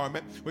prayer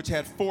garment, which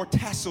had 4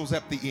 tassels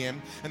at the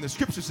end. And the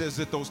scripture says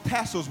that those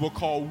tassels were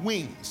called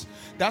wings.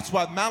 That's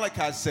why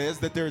Malachi says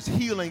that there's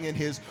healing in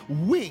his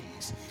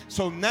wings.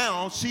 So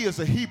now she, as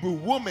a Hebrew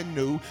woman,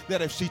 knew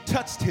that if she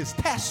touched his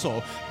tassel,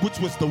 which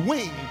was the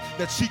wing,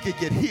 that she could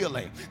get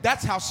healing.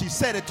 That's how she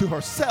said it to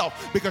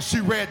herself, because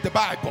she read the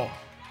Bible.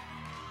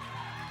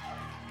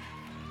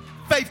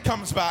 Faith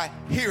comes by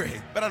hearing,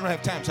 but I don't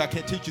have time, so I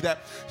can't teach you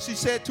that. She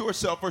said to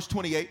herself, verse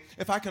 28,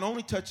 if I can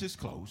only touch his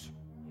clothes,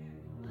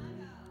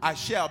 I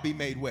shall be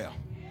made well.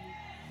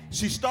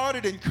 She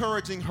started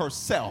encouraging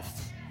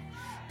herself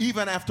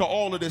even after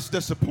all of this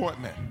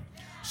disappointment.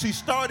 She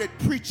started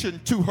preaching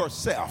to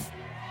herself.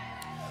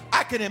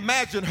 I can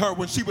imagine her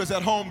when she was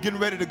at home getting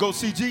ready to go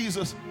see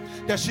Jesus,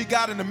 that she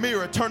got in the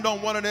mirror, turned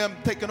on one of them,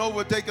 taking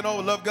over,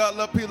 love God,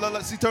 love people,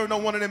 love. She turned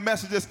on one of them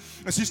messages,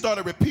 and she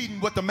started repeating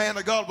what the man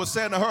of God was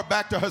saying to her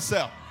back to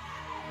herself.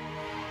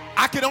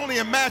 I can only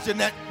imagine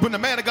that when the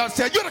man of God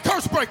said, you're the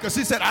curse breaker,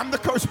 she said, I'm the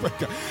curse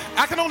breaker.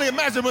 I can only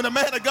imagine when the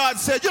man of God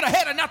said, you're the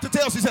head and not to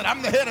tail, she said,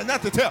 I'm the head and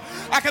not to tail.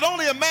 I can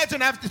only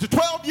imagine after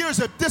 12 years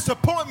of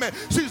disappointment,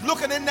 she's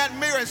looking in that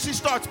mirror and she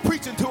starts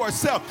preaching to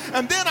herself.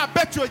 And then I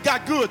bet you it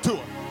got good to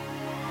her.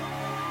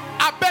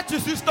 I bet you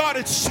she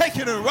started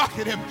shaking and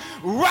rocking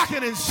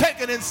and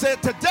shaking and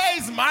said,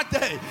 today's my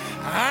day.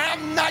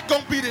 I'm not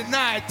going to be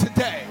denied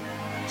today.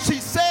 She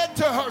said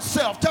to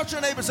herself, touch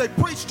your neighbor and say,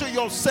 preach to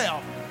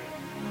yourself.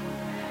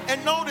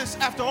 And notice,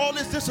 after all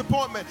this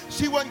disappointment,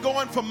 she wasn't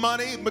going for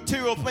money,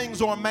 material things,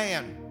 or a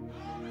man.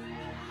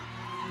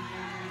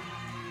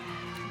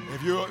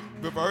 If you're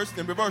reversed,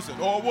 then reverse it.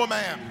 Or a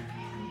woman.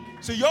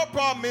 So your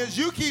problem is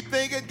you keep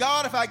thinking,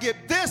 God, if I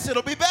get this,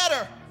 it'll be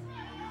better.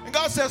 And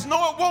God says,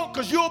 no, it won't,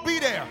 because you'll be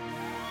there.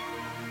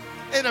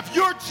 And if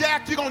you're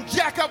jacked, you're going to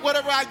jack up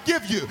whatever I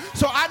give you.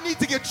 So I need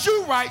to get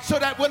you right so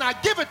that when I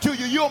give it to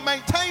you, you'll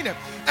maintain it.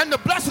 And the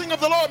blessing of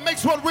the Lord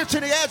makes one rich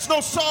and he adds no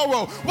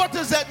sorrow. What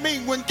does that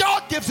mean? When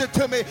God gives it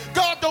to me,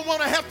 God don't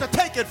want to have to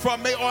take it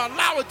from me or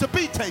allow it to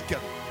be taken.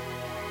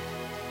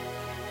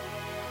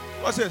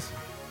 What's this?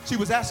 She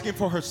was asking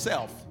for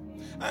herself.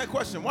 I had a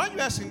question. Why are you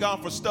asking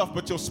God for stuff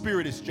but your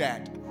spirit is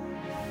jacked?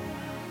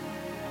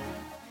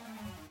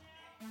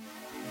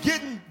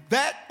 Getting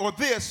that or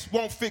this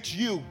won't fix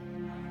you.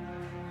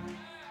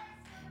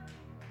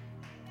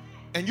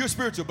 And you're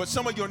spiritual, but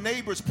some of your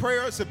neighbors'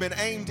 prayers have been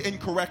aimed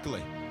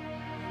incorrectly.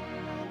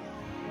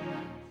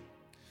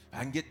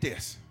 I can get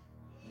this.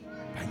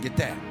 I can get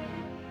that.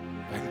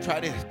 I can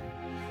try this.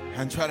 I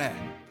can try that.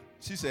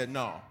 She said,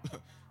 no,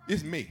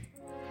 it's me.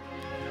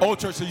 Old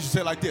church used to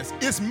say it like this.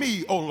 It's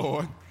me, oh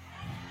Lord.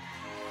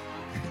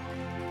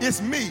 It's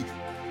me.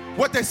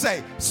 What they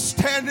say,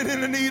 standing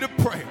in the need of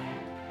prayer.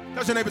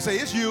 Touch your neighbor and say,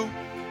 it's you.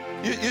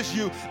 It's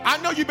you. I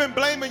know you've been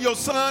blaming your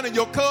son and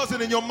your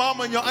cousin and your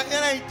mama and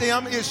it ain't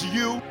them, it's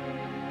you.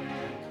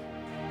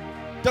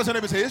 Touch your neighbor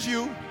and say, it's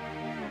you.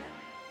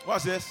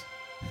 Watch this.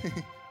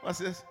 Watch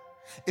this.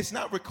 It's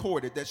not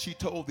recorded that she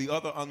told the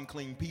other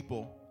unclean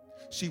people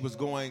she was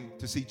going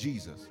to see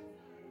Jesus.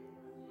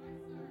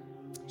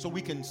 So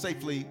we can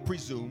safely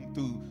presume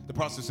through the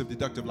process of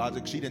deductive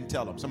logic, she didn't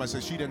tell them. Somebody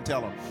says she didn't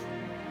tell them.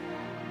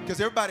 Because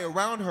everybody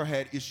around her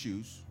had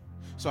issues.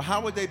 So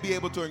how would they be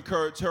able to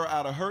encourage her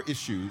out of her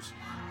issues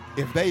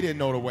if they didn't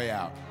know the way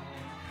out?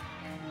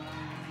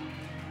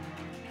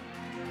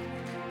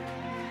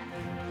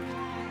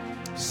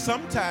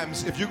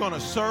 Sometimes if you're going to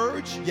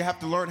surge, you have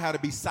to learn how to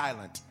be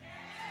silent.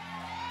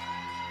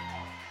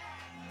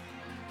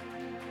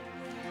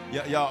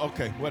 Yeah, y'all,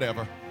 okay,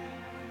 whatever.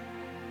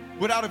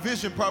 Without a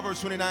vision,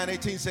 Proverbs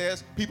 29:18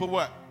 says, people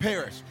what?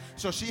 Perish.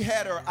 So she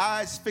had her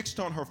eyes fixed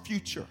on her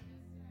future,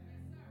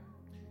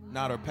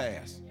 not her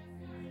past.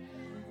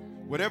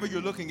 Whatever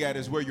you're looking at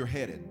is where you're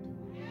headed.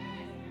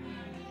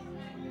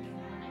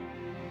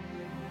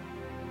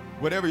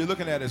 Whatever you're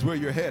looking at is where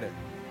you're headed.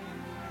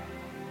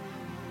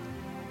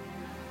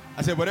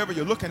 I said, whatever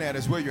you're looking at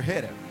is where you're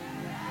headed.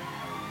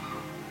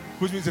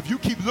 Which means if you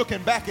keep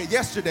looking back at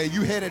yesterday,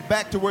 you headed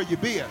back to where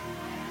you've been.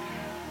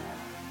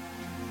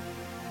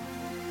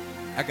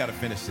 I got to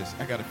finish this.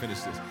 Touch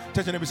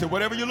your neighbor and say,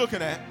 whatever you're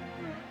looking at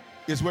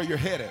is where you're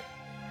headed.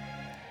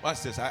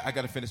 Watch this. I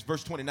got to finish.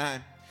 Verse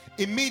 29.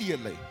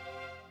 Immediately.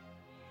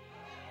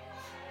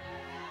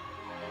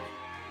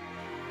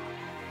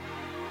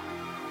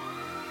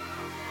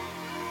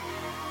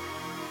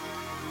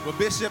 Well,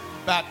 Bishop,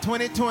 about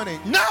 2020.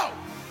 No!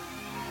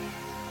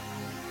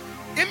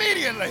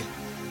 Immediately.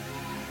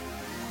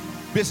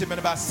 Bishop, in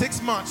about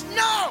 6 months.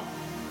 No!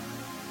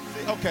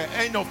 See, okay,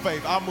 ain't no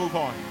faith. I'll move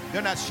on.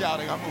 They're not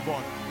shouting. I'll move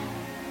on.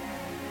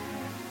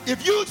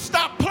 If you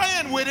stop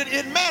playing with it,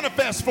 it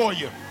manifests for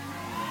you.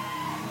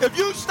 If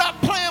you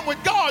stop playing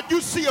with God, you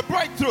see a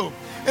breakthrough.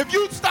 If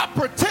you stop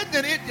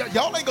pretending it,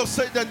 y'all ain't gonna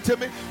say nothing to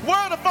me. Where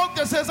are the folk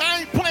that says, I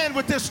ain't playing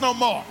with this no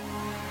more?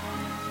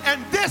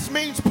 And this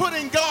means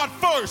putting God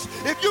first.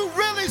 If you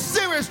really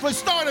seriously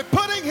started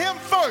putting him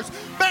first,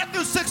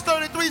 Matthew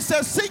 6:33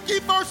 says, seek ye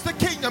first the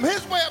kingdom,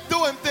 his way of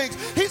doing things.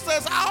 He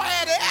says, I'll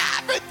add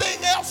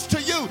everything else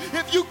to you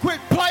if you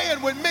quit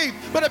playing with me.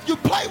 But if you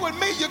play with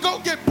me, you're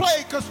going to get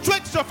played because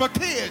tricks are for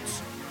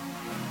kids.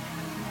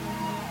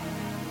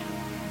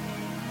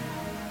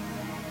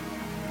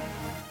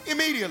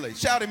 Immediately.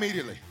 Shout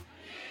immediately.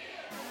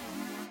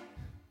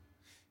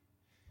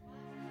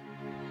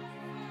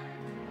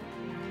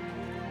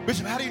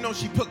 Bishop, how do you know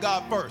she put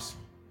God first?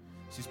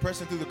 She's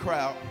pressing through the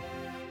crowd.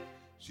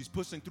 She's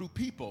pushing through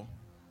people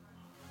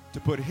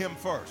to put him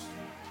first.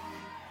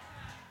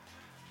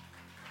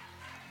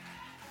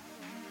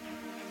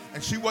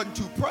 And she wasn't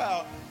too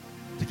proud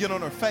to get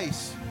on her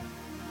face.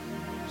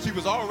 She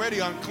was already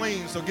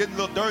unclean, so getting a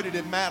little dirty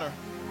didn't matter.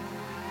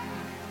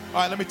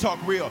 All right, let me talk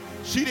real.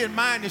 She didn't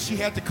mind that she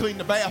had to clean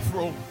the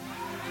bathroom.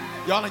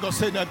 Y'all ain't gonna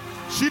say nothing.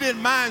 She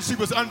didn't mind she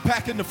was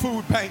unpacking the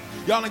food bank.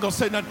 Y'all ain't gonna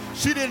say nothing.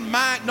 She didn't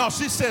mind. No,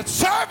 she said,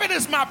 serving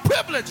is my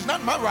privilege,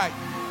 not my right.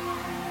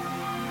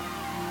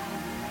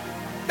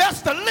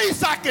 That's the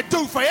least I could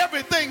do for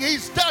everything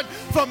he's done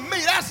for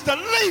me. That's the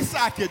least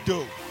I could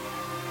do.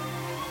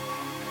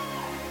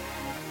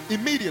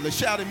 Immediately,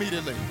 shout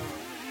immediately.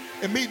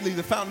 Immediately,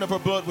 the fountain of her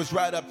blood was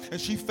dried up, and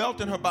she felt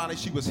in her body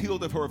she was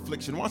healed of her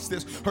affliction. Watch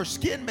this. Her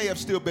skin may have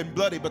still been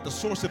bloody, but the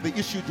source of the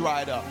issue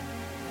dried up.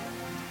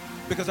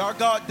 Because our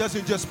God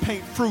doesn't just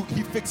paint fruit,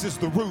 he fixes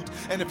the root.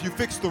 And if you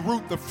fix the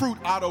root, the fruit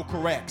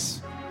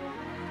auto-corrects.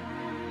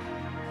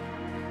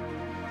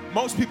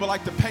 Most people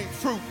like to paint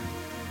fruit,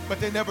 but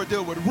they never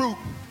deal with root,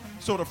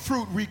 so the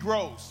fruit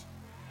regrows.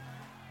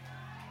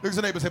 Look at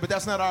your neighbor and say, but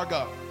that's not our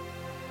God.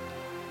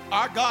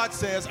 Our God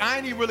says, I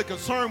ain't even really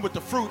concerned with the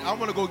fruit. I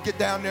want to go get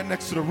down there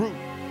next to the root.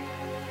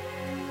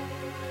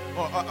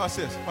 Watch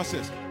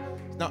this.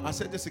 Now, I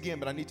said this again,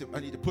 but I need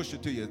to push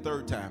it to you a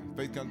third time.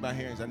 Faith comes by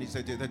hearing, so I need to say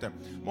it to you a third time.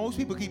 Most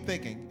people keep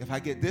thinking, if I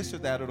get this or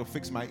that, it'll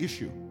fix my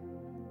issue.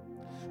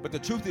 But the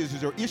truth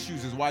is your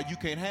issues is why you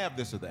can't have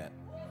this or that.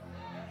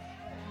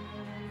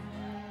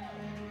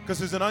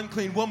 Because as an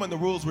unclean woman, the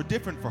rules were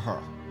different for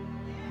her.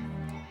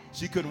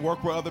 She couldn't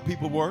work where other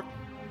people work.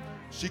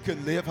 She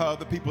couldn't live how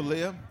other people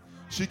live.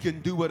 She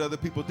couldn't do what other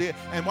people did.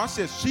 And watch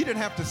this, she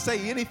didn't have to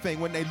say anything.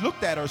 When they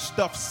looked at her,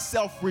 stuff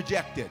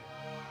self-rejected.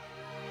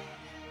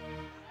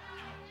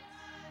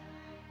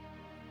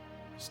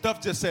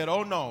 Stuff just said,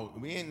 oh no,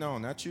 we ain't no,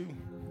 not you.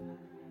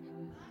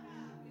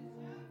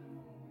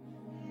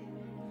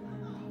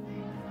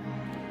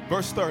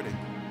 Verse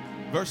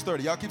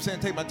 30. Y'all keep saying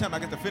take my time. I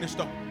got to finish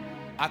though.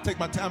 I take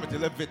my time at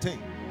 11:15.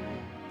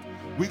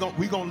 We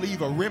gonna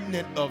leave a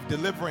remnant of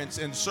deliverance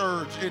and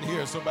surge in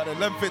here. So by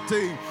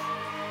 11:15,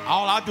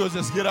 all I do is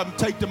just get up and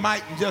take the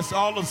mic, and just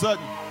all of a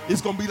sudden,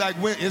 it's gonna be like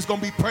it's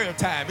gonna be prayer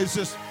time. It's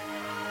just.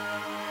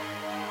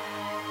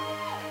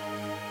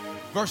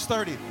 Verse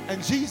 30,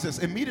 and Jesus,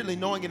 immediately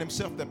knowing in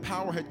himself that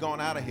power had gone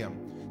out of him,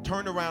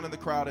 turned around in the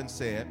crowd and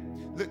said,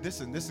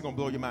 listen, this is going to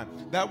blow your mind.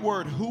 That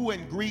word who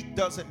in Greek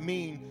doesn't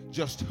mean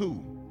just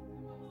who.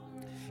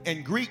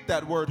 In Greek,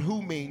 that word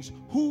who means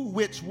who,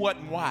 which, what,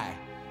 and why.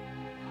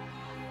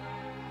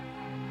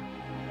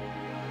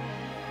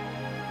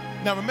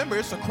 Now remember,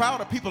 it's a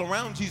crowd of people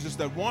around Jesus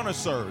that want to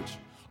surge.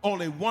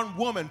 Only one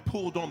woman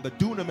pulled on the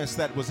dunamis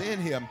that was in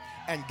him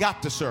and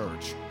got to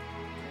surge.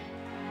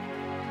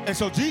 And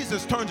so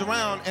Jesus turns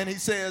around and he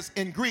says,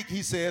 in Greek,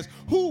 he says,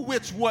 who,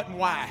 which, what, and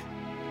why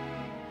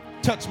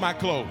touch my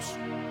clothes?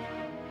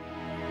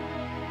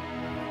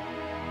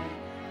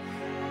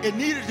 It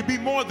needed to be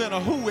more than a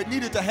who. It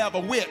needed to have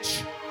a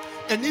which.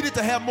 It needed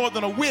to have more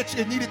than a which.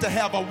 It needed to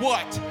have a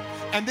what.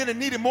 And then it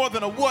needed more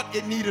than a what.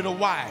 It needed a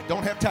why.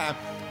 Don't have time.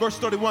 Verse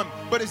 31,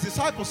 but his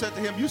disciples said to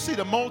him, you see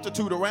the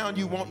multitude around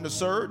you wanting to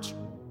surge?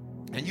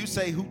 And you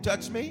say, who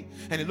touched me?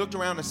 And he looked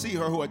around to see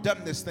her who had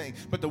done this thing.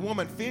 But the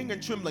woman, fearing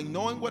and trembling,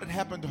 knowing what had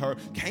happened to her,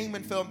 came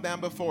and fell down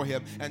before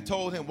him and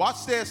told him,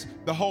 watch this,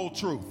 the whole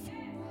truth.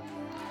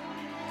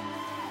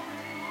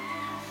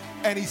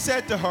 And he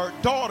said to her,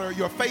 daughter,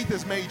 your faith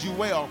has made you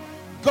well.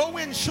 Go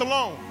in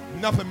shalom.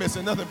 Nothing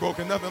missing, nothing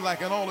broken, nothing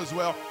lacking, all is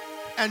well.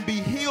 And be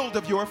healed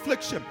of your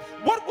affliction.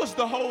 What was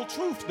the whole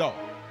truth, though?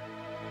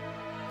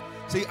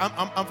 See,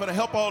 I'm going to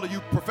help all of you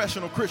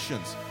professional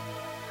Christians.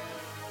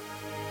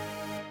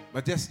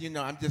 But just,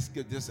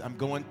 I'm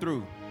going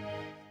through.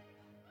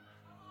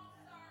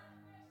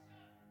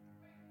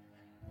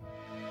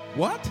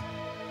 What?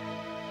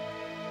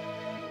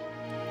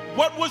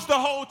 What was the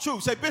whole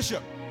truth? Say,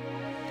 Bishop,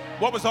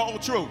 what was the whole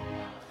truth?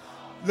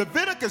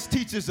 Leviticus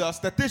teaches us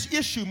that this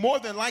issue more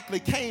than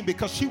likely came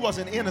because she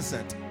wasn't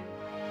innocent.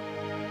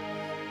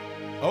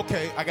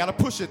 Okay, I got to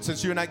push it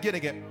since you're not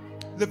getting it.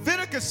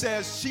 Leviticus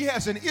says she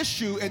has an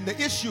issue, and the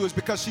issue is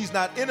because she's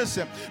not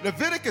innocent.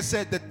 Leviticus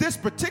said that this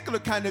particular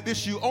kind of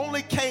issue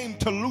only came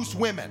to loose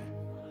women.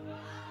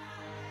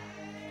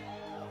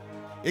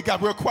 It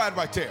got real quiet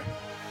right there.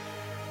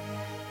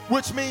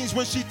 Which means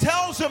when she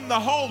tells him the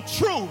whole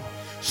truth,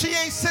 she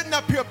ain't sitting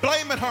up here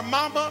blaming her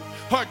mama,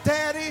 her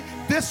daddy,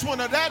 this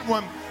one or that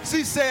one.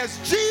 She says,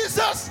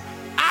 Jesus,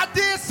 I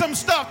did some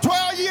stuff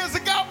 12 years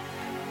ago.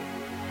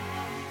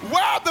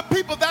 Where are the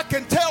people that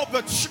can tell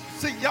the truth?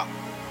 See, y'all.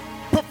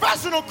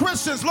 Professional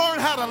Christians learn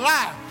how to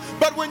lie.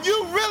 But when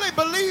you really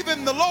believe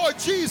in the Lord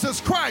Jesus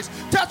Christ,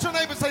 touch your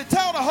neighbor and say,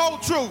 tell the whole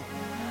truth.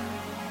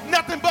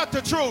 Nothing but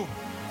the truth.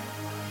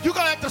 You're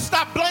going to have to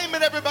stop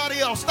blaming everybody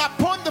else. Stop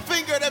pointing the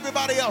finger at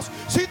everybody else.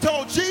 She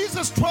told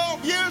Jesus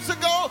 12 years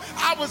ago,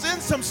 I was in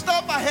some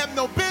stuff I had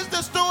no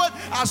business doing.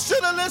 I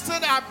should have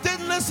listened. I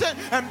didn't listen.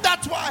 And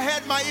that's why I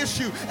had my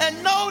issue.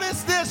 And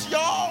notice this,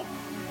 y'all.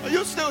 Are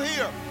you still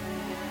here?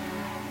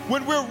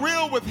 When we're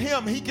real with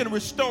him, he can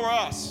restore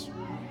us.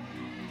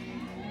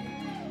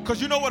 Because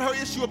you know what her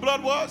issue of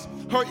blood was?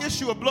 Her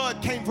issue of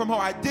blood came from her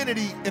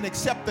identity and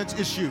acceptance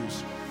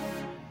issues.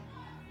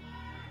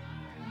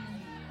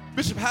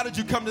 Bishop, how did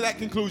you come to that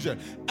conclusion?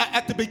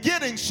 At the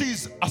beginning,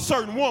 she's a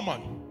certain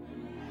woman.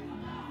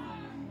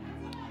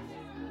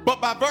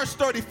 But by verse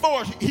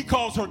 34, he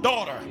calls her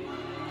daughter.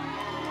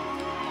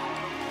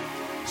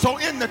 So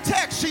in the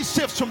text, she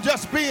shifts from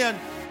just being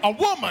a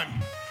woman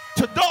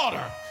to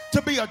daughter.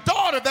 To be a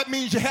daughter, that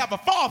means you have a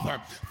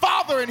father.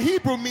 Father in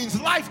Hebrew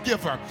means life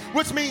giver,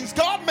 which means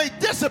God may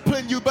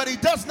discipline you, but he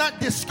does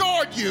not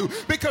discard you,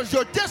 because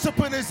your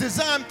discipline is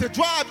designed to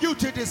drive you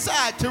to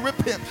decide to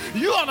repent.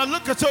 You ought to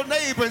look at your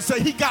neighbor and say,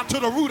 he got to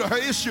the root of her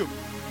issue.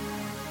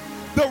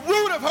 The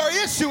root of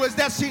her issue is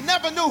that she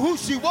never knew who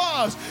she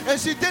was, and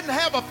she didn't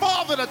have a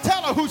father to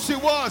tell her who she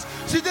was.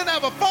 She didn't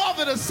have a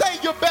father to say,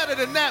 you're better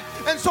than that.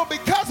 And so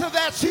because of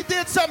that, she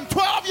did something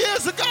 12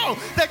 years ago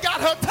that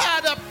got her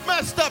tied up,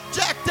 messed up,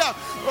 jacked up.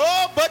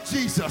 Oh, but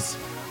Jesus.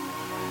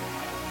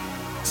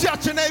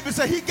 Touch your neighbor and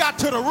say, he got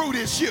to the root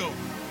issue.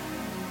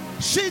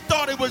 She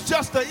thought it was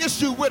just an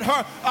issue with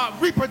her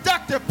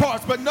reproductive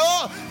parts. But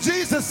no,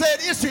 Jesus said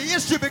it's an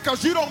issue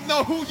because you don't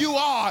know who you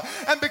are.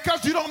 And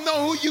because you don't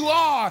know who you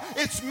are,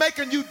 it's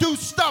making you do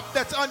stuff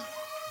that's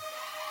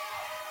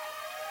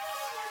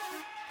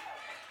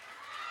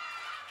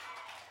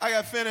I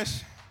got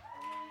finished.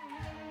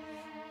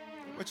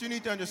 But you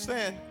need to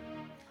understand,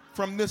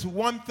 from this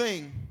one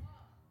thing,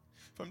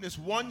 from this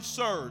one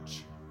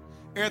surge,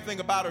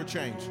 everything about her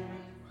changed.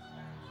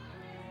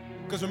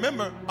 Because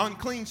remember,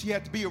 unclean, she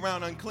had to be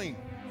around unclean.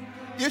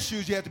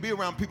 Issues, you had to be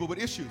around people with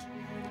issues.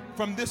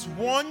 From this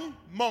one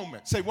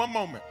moment, say one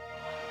moment,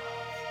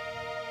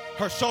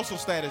 her social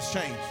status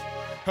changed.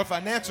 Her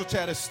financial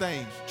status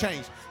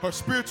changed. Her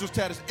spiritual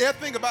status,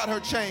 everything about her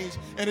changed.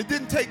 And it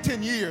didn't take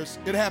 10 years.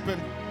 It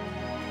happened.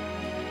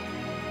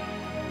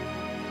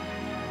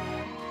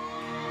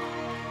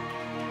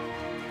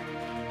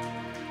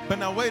 But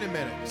now wait a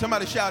minute.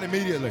 Somebody shout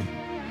immediately.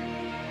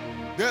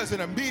 There's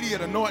an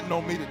immediate anointing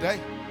on me today.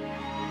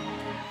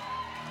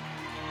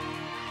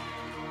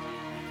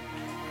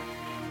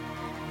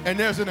 And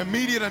there's an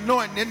immediate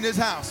anointing in this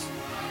house.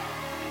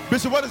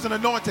 Bishop, what is an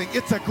anointing?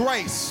 It's a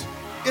grace.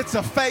 It's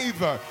a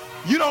favor.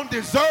 You don't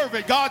deserve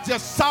it. God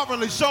just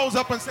sovereignly shows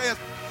up and says,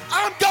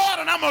 I'm God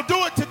and I'm going to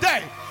do it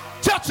today.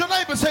 Touch your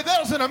neighbor and say,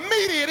 there's an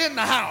immediate in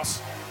the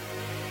house.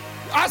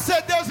 I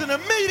said there's an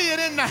immediate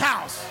in the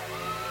house.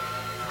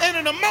 And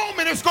in a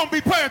moment, it's going to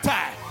be prayer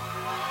time.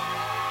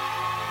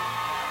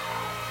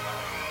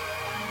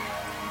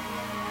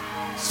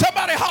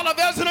 Somebody holler,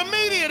 there's an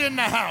immediate in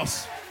the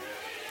house.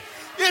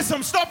 It's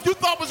some stuff you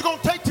thought was going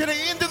to take to the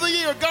end of the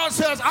year. God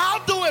says,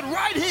 I'll do it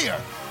right here.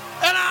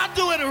 And I'll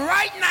do it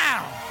right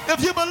now.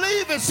 If you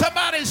believe it,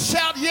 somebody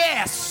shout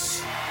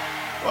yes.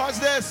 Watch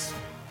this.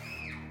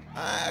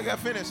 I got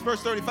finished.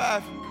 Verse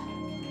 35.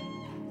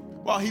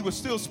 While he was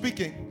still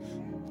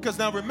speaking. Because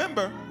now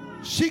remember,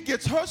 she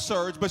gets her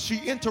surge, but she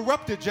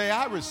interrupted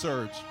Jairus'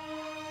 surge.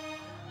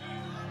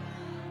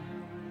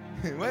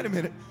 Wait a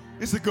minute.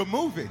 It's a good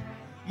movie.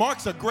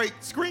 Mark's a great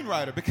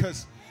screenwriter,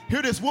 because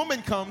here this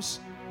woman comes.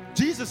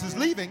 Jesus is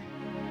leaving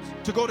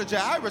to go to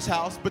Jairus'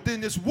 house, but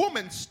then this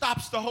woman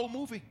stops the whole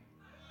movie.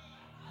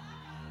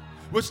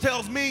 Which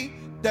tells me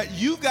that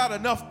you've got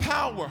enough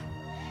power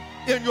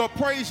in your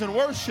praise and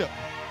worship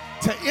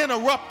to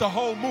interrupt the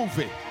whole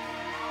movie.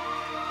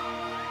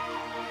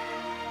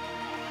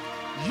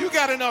 You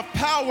got enough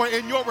power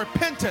in your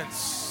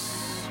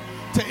repentance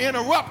to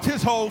interrupt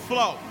his whole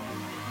flow.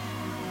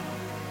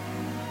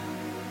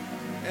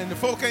 And the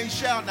folk ain't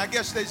shouting. I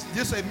guess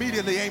this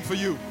immediately ain't for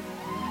you.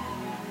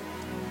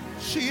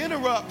 She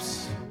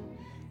interrupts.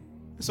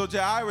 So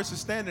Jairus is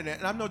standing there.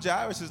 And I know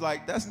Jairus is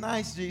like, that's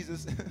nice,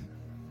 Jesus.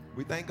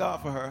 We thank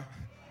God for her.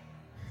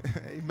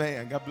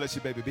 Amen. God bless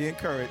you, baby. Be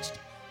encouraged.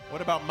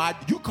 What about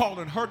you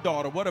calling her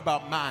daughter? What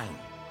about mine?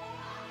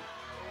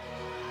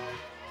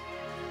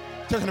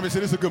 Tell him, this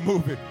is a good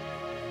movie.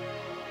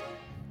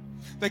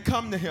 They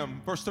come to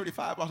him, verse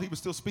 35, while he's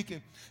still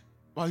speaking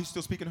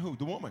to who?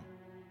 The woman.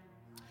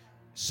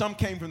 Some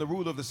came from the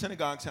ruler of the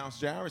synagogue's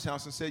house, Jairus'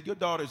 house, and said, your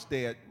daughter's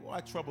dead.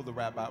 Why trouble the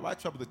rabbi? Why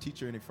trouble the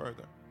teacher any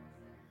further?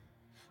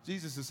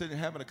 Jesus is sitting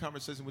having a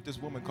conversation with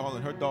this woman,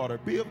 calling her daughter,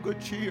 be of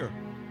good cheer.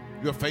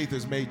 Your faith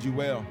has made you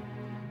well.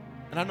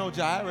 And I know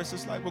Jairus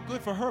is like, well,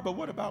 good for her, but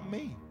what about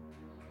me?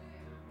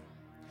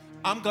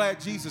 I'm glad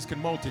Jesus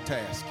can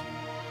multitask.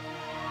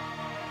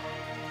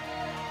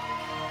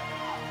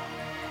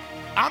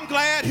 I'm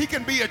glad he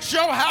can be at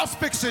your house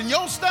fixing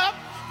your stuff,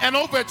 and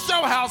over at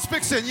your house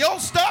fixing your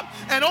stuff,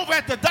 and over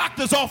at the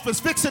doctor's office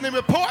fixing the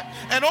report,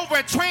 and over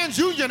at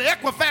TransUnion,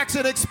 Equifax,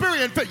 and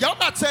Experian. Y'all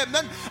not saying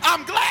nothing.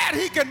 I'm glad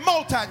he can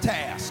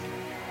multitask.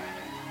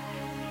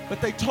 But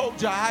they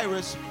told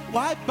Jairus,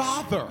 why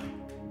bother?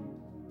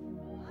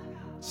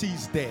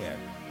 She's dead.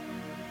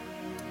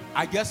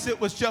 I guess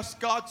it was just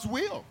God's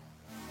will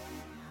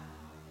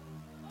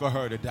for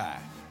her to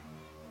die.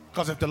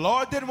 Because if the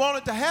Lord didn't want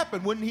it to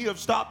happen, wouldn't he have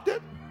stopped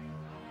it?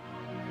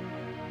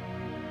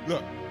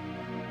 Look.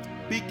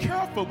 Be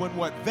careful when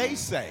what they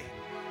say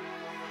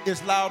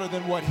is louder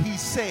than what he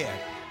said.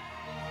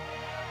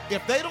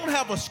 If they don't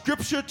have a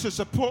scripture to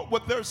support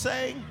what they're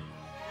saying,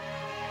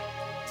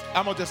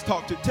 I'm going to just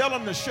tell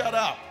them to shut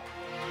up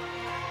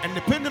And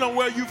depending on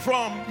where you're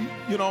from,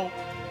 you know,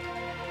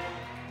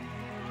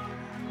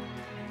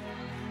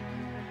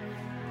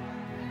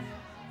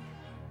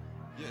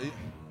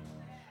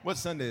 what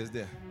Sunday is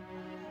there?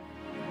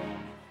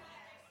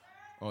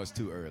 Oh, it's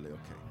too early,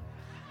 okay.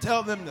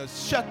 Tell them to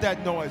shut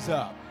that noise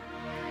up.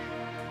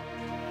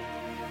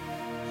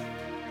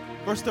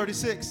 Verse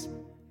 36,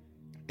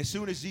 as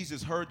soon as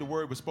Jesus heard the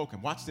word was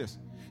spoken, watch this.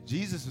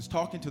 Jesus is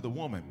talking to the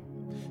woman.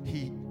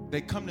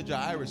 They come to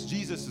Jairus.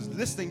 Jesus is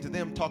listening to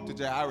them talk to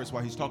Jairus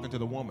while he's talking to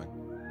the woman.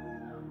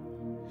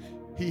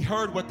 He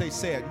heard what they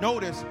said.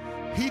 Notice,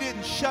 he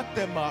didn't shut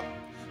them up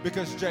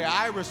because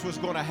Jairus was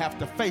going to have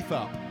to faith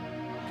up.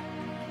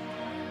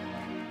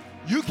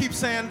 You keep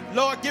saying,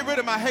 Lord, get rid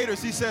of my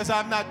haters. He says,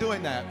 I'm not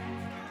doing that.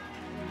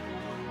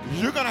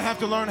 You're going to have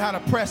to learn how to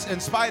press in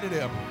spite of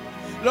them.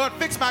 Lord,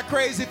 fix my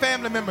crazy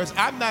family members.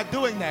 I'm not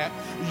doing that.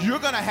 You're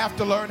going to have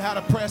to learn how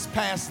to press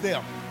past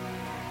them.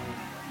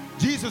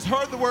 Jesus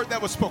heard the word that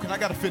was spoken. I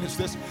got to finish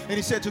this. And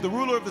he said to the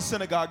ruler of the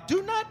synagogue,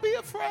 do not be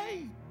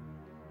afraid.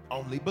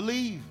 Only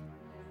believe.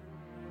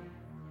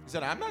 He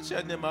said, I'm not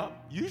shutting them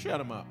up. You shut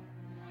them up.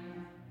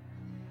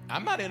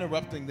 I'm not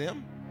interrupting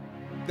them.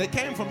 They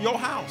came from your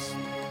house.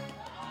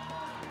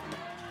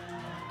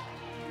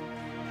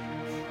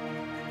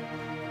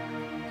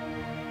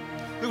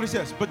 Look what he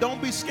says. But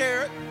don't be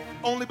scared.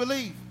 Only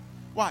believe.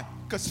 Why?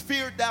 Because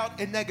fear,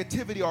 doubt, and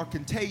negativity are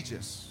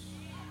contagious.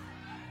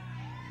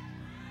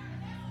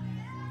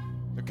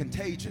 They're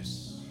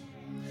contagious.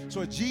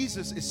 So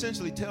Jesus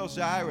essentially tells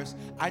Jairus,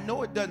 I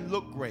know it doesn't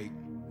look great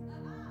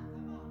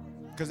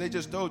because they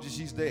just told you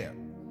she's dead,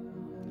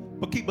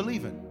 but keep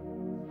believing.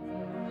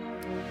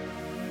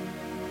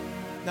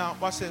 Now,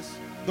 watch this.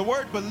 The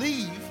word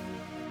believe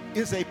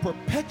is a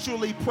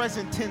perpetually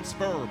present tense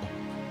verb.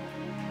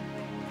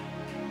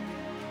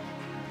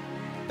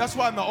 That's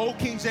why in the Old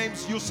King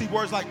James, you'll see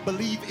words like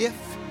believe if.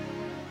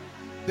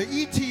 The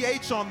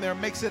ETH on there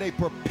makes it a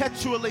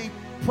perpetually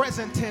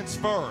present tense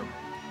verb,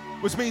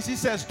 which means he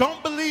says,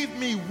 don't believe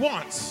me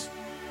once.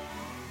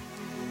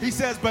 He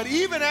says, but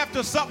even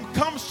after something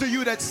comes to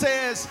you that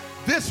says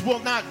this will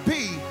not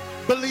be,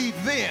 believe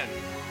then.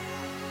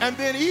 And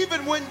then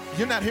even when,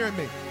 you're not hearing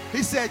me,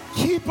 he said,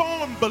 keep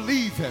on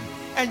believing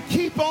and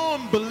keep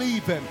on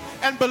believing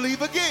and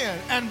believe again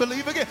and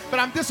believe again. But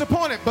I'm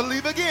disappointed,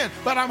 believe again.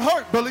 But I'm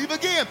hurt, believe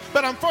again.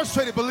 But I'm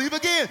frustrated, believe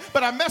again.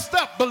 But I messed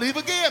up, believe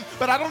again.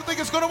 But I don't think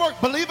it's going to work,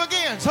 believe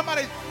again.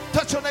 Somebody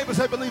touch your neighbor and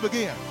say, believe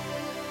again.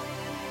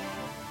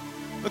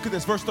 Look at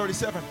this, verse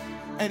 37.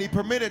 And he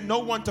permitted no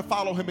one to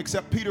follow him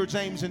except Peter,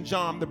 James, and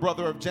John, the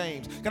brother of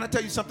James. Can I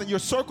tell you something? Your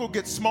circle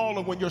gets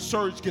smaller when your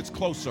surge gets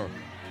closer.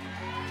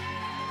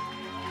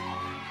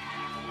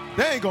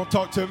 They ain't going to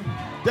talk to him.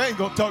 They ain't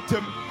going to talk to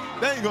him.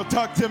 They ain't going to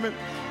talk to him.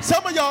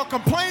 Some of y'all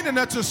complaining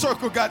that your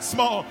circle got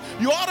small.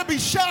 You ought to be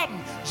shouting.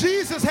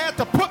 Jesus had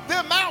to put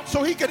them out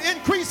so he could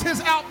increase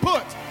his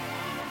output.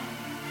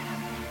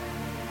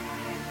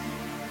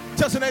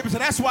 Tell your neighbor,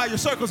 that's why your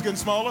circle's getting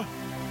smaller.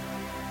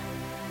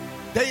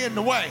 They in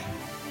the way.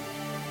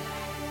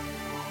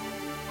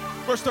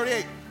 Verse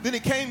 38. Then he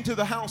came to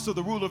the house of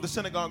the ruler of the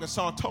synagogue and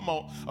saw a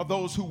tumult of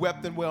those who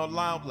wept and wailed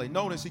loudly.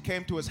 Notice he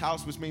came to his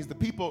house, which means the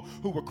people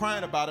who were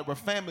crying about it were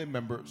family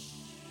members.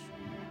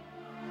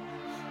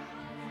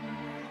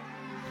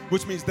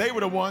 Which means they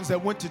were the ones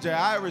that went to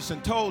Jairus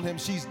and told him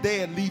she's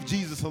dead, leave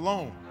Jesus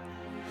alone.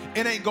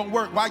 It ain't gonna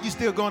work. Why you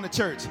still going to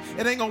church?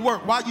 It ain't gonna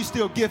work. Why you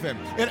still giving?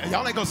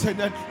 Y'all ain't gonna say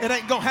nothing. It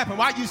ain't gonna happen.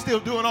 Why you still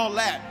doing all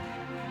that?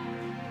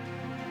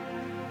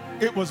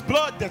 It was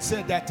blood that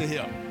said that to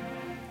him.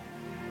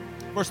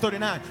 Verse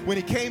 39, when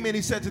he came in,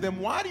 he said to them,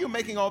 why are you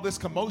making all this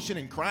commotion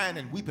and crying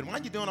and weeping? Why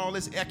are you doing all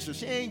this extra?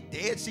 She ain't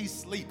dead, she's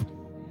asleep.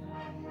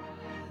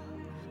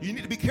 You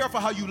need to be careful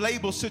how you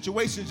label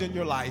situations in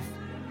your life.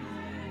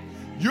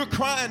 You're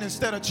crying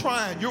instead of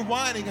trying. You're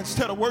whining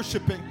instead of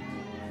worshiping.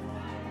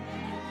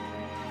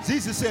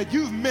 Jesus said,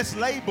 you've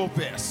mislabeled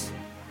this.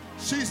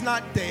 She's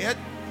not dead,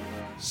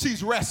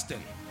 she's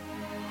resting.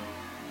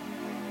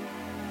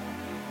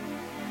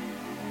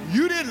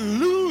 You didn't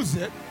lose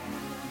it.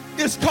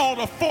 It's called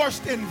a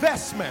forced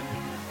investment.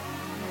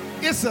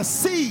 It's a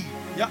seed.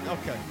 Yeah,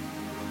 okay.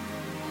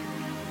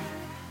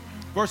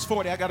 Verse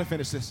 40, I got to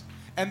finish this.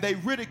 And they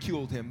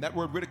ridiculed him. That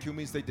word ridicule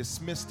means they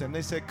dismissed him.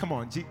 They said, come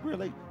on,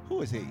 really?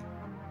 Who is he?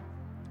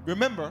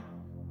 Remember,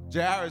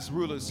 Jairus,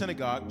 ruler of the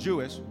synagogue,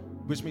 Jewish,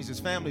 which means his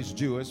family's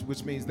Jewish,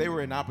 which means they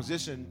were in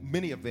opposition,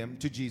 many of them,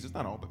 to Jesus.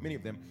 Not all, but many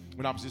of them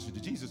were in opposition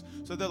to Jesus.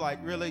 So they're like,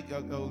 really?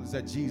 Oh, is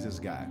that Jesus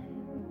guy?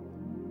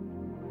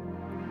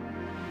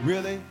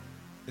 Really?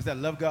 Is that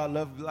love God,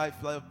 love life,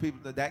 love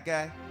people, that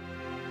guy?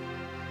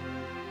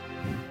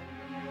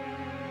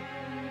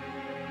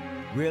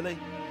 Really?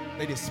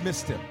 They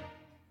dismissed him.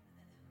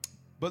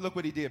 But look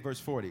what he did, verse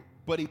 40.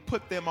 But he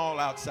put them all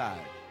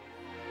outside.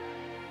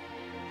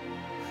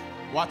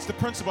 Watch the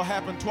principle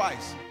happen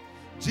twice.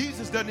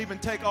 Jesus doesn't even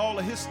take all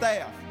of his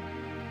staff.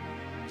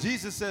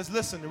 Jesus says,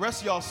 listen, the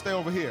rest of y'all stay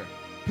over here.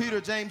 Peter,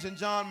 James, and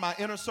John, my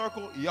inner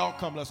circle, y'all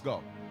come, let's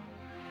go.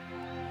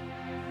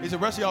 He said,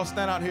 the rest of y'all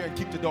stand out here and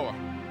keep the door.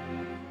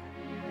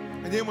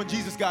 And then when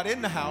Jesus got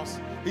in the house,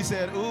 he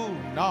said, ooh,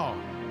 no,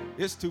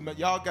 it's too much.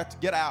 Y'all got to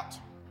get out.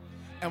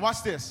 And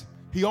watch this.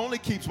 He only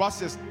keeps, watch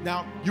this.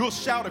 Now, you'll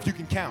shout if you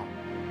can count.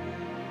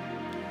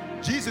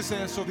 Jesus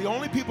says, so the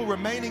only people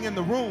remaining in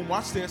the room,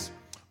 watch this,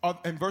 are,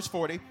 in verse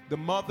 40, the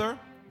mother,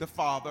 the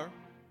father,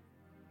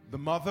 the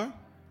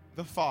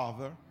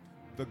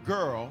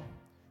girl.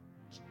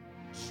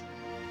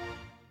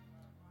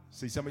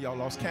 See, some of y'all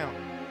lost count.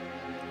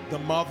 The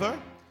mother,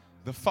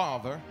 the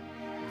father,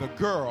 the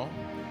girl,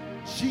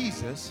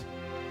 Jesus,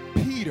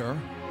 Peter,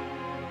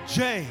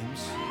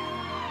 James,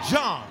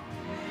 John.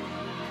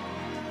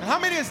 And how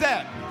many is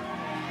that?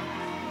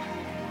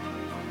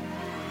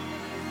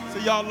 So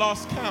y'all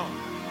lost count.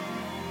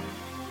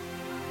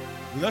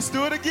 Let's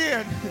do it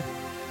again.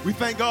 We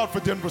thank God for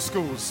Denver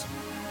schools.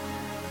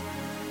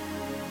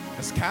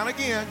 Let's count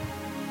again.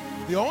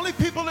 The only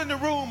people in the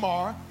room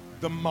are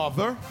the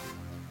mother,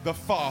 the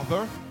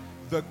father,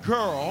 the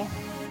girl,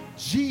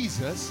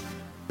 Jesus,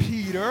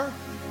 Peter,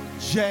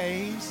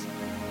 James,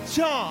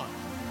 John.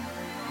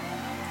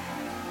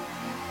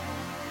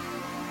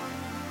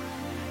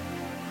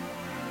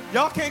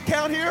 Y'all can't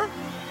count here?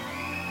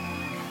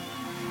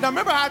 Now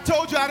remember how I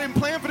told you I didn't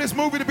plan for this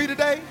movie to be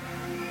today?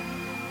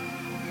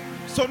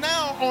 So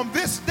now on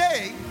this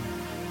day,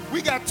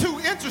 we got two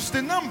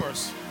interesting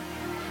numbers.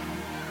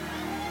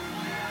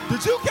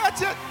 Did you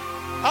catch it?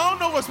 I don't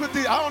know what's with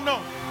the, I don't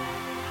know.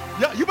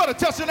 Yeah, you better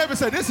tell your neighbor and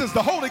say, this is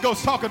the Holy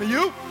Ghost talking to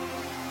you.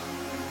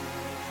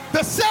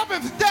 The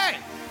seventh day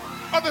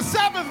of the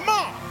seventh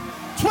month,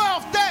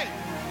 12th day,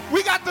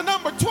 we got the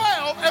number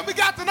 12 and we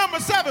got the number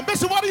 7.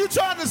 Bishop, what are you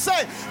trying to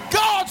say?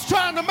 God's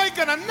trying to make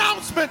an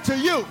announcement to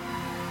you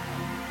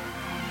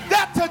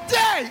that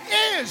today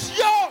is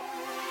your...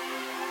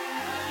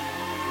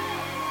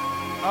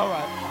 All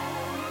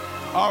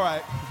right. All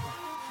right.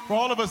 For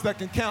all of us that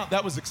can count,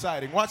 that was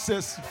exciting. Watch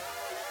this.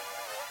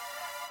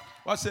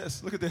 Watch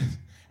this. Look at this.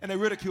 And they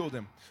ridiculed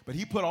him. But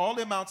he put all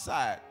them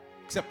outside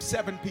except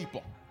 7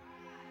 people.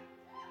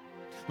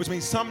 Which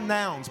means some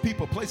nouns,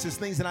 people, places,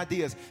 things, and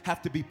ideas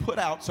have to be put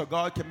out so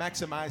God can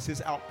maximize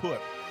his output.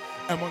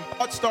 And when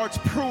God starts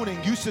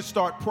pruning, you should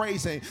start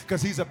praising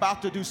because he's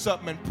about to do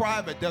something in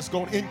private that's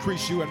going to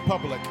increase you in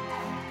public.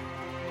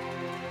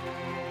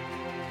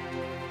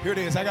 Here it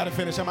is. I got to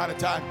finish. I'm out of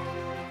time.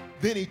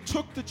 Then he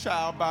took the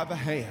child by the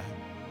hand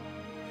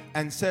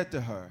and said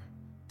to her,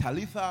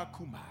 Talitha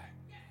Kumai.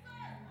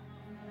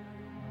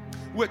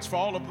 Which, for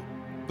all of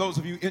those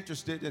of you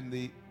interested in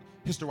the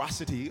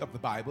historicity of the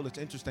Bible, it's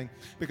interesting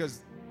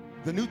because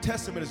the New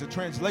Testament is a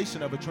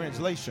translation of a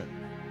translation.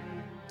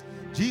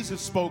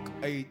 Jesus spoke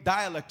a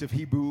dialect of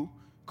Hebrew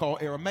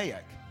called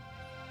Aramaic.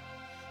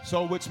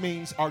 So, which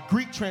means our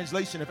Greek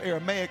translation of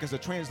Aramaic is a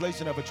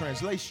translation of a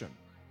translation.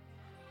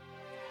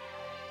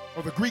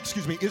 Or the Greek,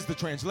 is the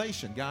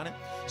translation. Got it?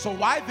 So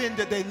why then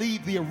did they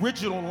leave the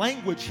original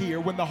language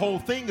here when the whole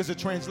thing is a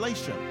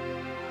translation?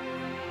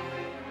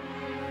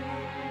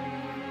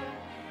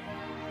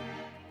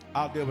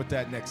 I'll deal with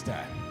that next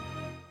time.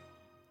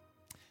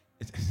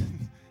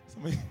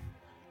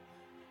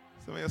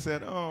 Somebody else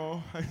said,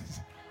 oh.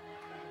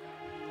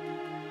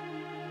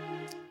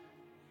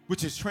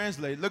 Which is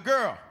translated, the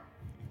girl.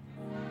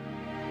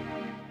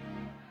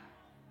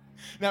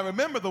 Now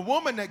remember, the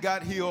woman that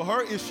got healed,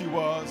 her issue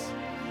was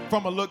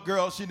from a little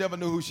girl, she never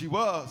knew who she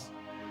was.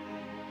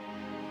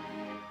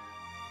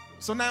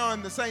 So now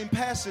in the same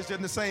passage,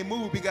 in the same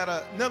move, we got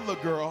another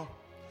little girl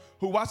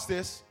who, watch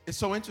this, it's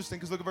so interesting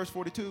because look at verse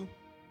 42.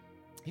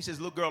 He says,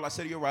 little girl, I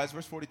said to you, arise,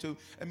 verse 42.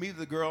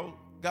 Immediately the girl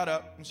got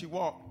up and she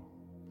walked.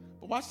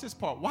 But watch this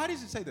part. Why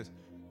does it say this?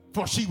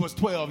 For she was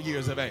 12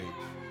 years of age.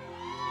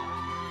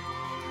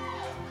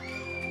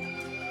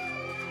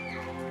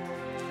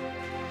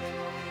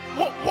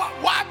 Well,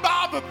 why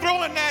bother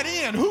throwing that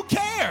in? Who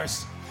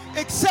cares?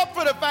 Except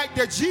for the fact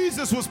that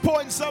Jesus was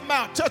pointing something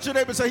out. Touch your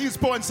neighbor and say he was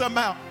pointing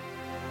something out.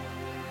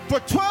 For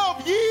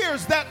 12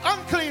 years, that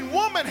unclean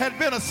woman had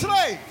been a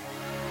slave.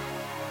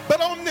 But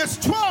on this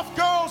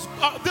girl's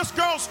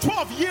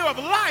 12th year of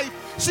life,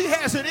 she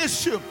has an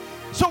issue.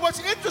 So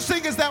what's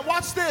interesting is that,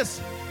 watch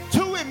this, 2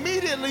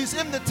 immediatelys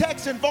in the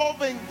text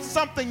involving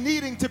something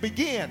needing to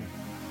begin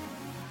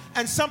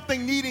and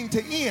something needing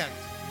to end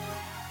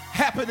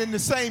happened in the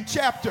same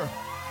chapter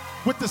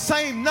with the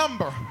same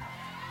number.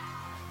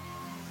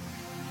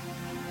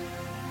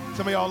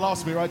 Some of y'all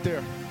lost me right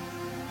there.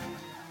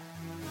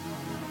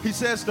 He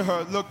says to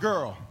her, look,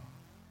 girl,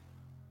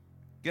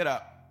 get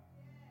up.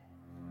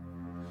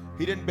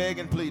 He didn't beg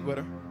and plead with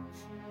her.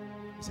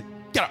 He said,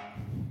 get up.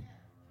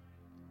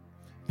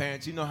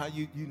 Parents, you know how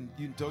you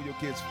told your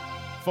kids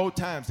 4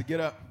 times to get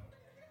up,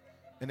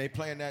 and they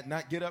playing that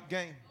not get up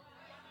game.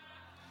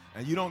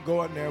 And you don't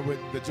go in there with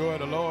the joy of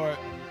the Lord,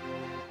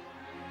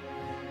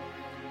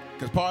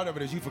 because part of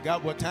it is you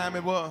forgot what time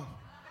it was.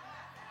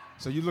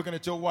 So you're looking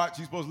at your watch,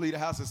 you're supposed to leave the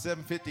house at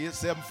 7:50,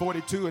 it's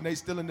 7:42, and they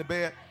still in the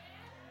bed.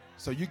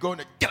 So you go in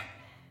there, get up.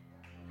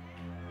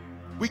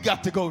 We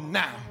got to go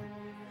now.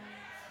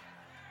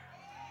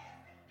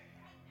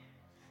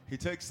 He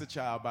takes the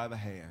child by the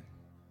hand.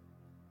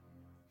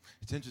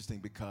 It's interesting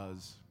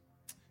because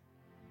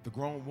The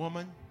grown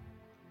woman,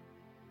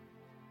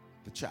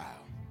 the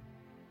child.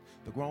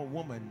 The grown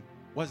woman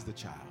was the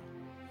child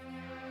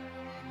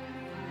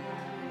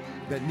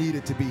that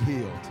needed to be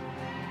healed.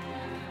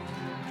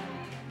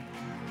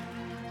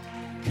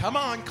 Come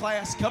on,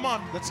 class. Come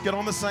on. Let's get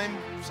on the same.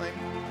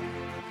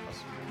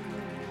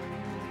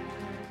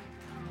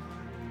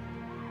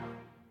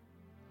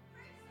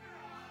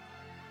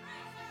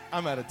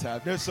 I'm out of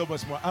time. There's so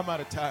much more. I'm out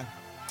of time.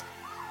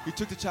 He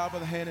took the child by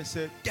the hand and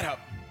said, "Get up."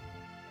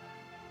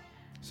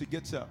 She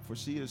gets up, for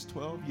she is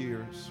 12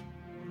 years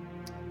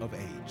of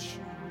age.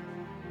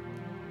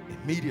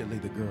 Immediately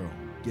the girl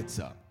gets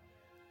up.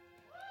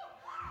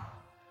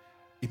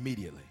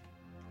 Immediately.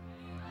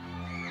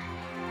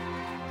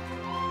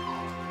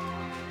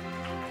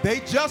 They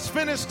just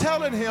finished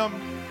telling him,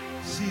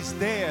 she's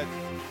dead.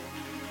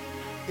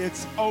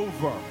 It's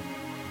over.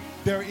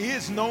 There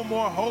is no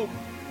more hope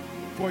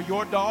for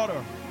your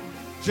daughter,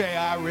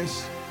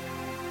 Jairus,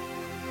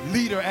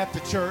 leader at the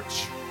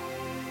church.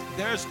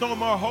 There's no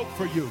more hope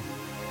for you.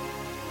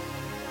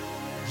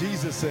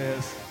 Jesus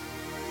says,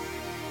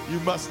 you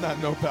must not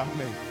know about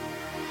me.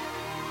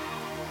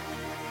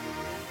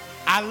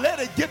 I let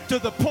it get to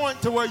the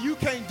point to where you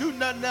can't do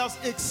nothing else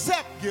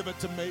except give it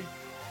to me.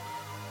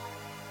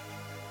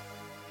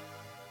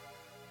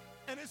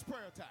 And it's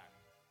prayer time.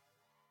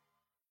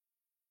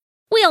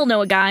 We all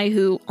know a guy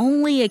who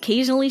only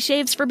occasionally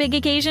shaves for big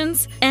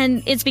occasions,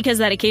 and it's because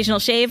that occasional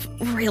shave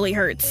really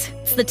hurts.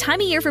 It's the time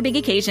of year for big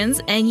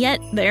occasions, and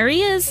yet there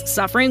he is,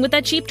 suffering with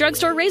that cheap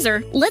drugstore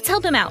razor. Let's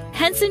help him out.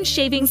 Henson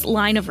Shaving's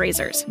line of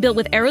razors, built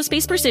with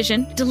aerospace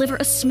precision, deliver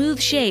a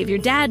smooth shave your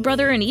dad,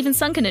 brother, and even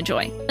son can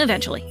enjoy,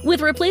 eventually. With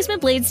replacement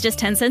blades just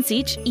 10 cents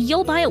each,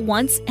 you'll buy it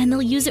once, and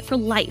they'll use it for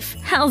life.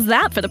 How's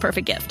that for the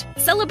perfect gift?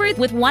 Celebrate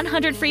with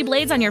 100 free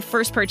blades on your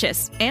first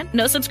purchase, and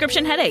no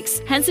subscription headaches.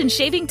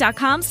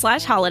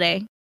 HensonShaving.com/holiday.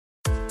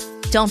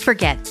 Don't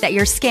forget that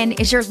your skin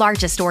is your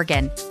largest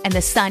organ, and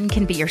the sun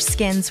can be your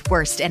skin's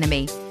worst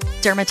enemy.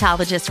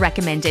 Dermatologist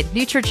recommended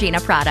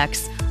Neutrogena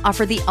products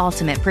offer the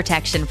ultimate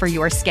protection for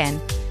your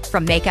skin.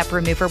 From makeup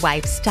remover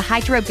wipes to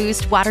Hydro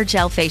Boost Water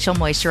Gel Facial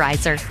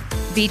Moisturizer,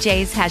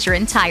 BJ's has your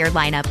entire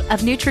lineup of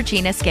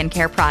Neutrogena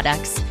skincare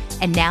products.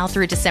 And now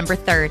through December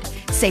 3rd,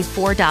 save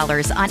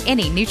 $4 on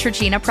any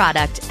Neutrogena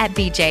product at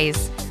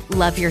BJ's.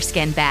 Love your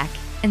skin back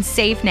and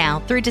save now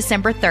through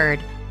December 3rd,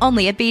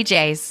 only at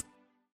BJ's.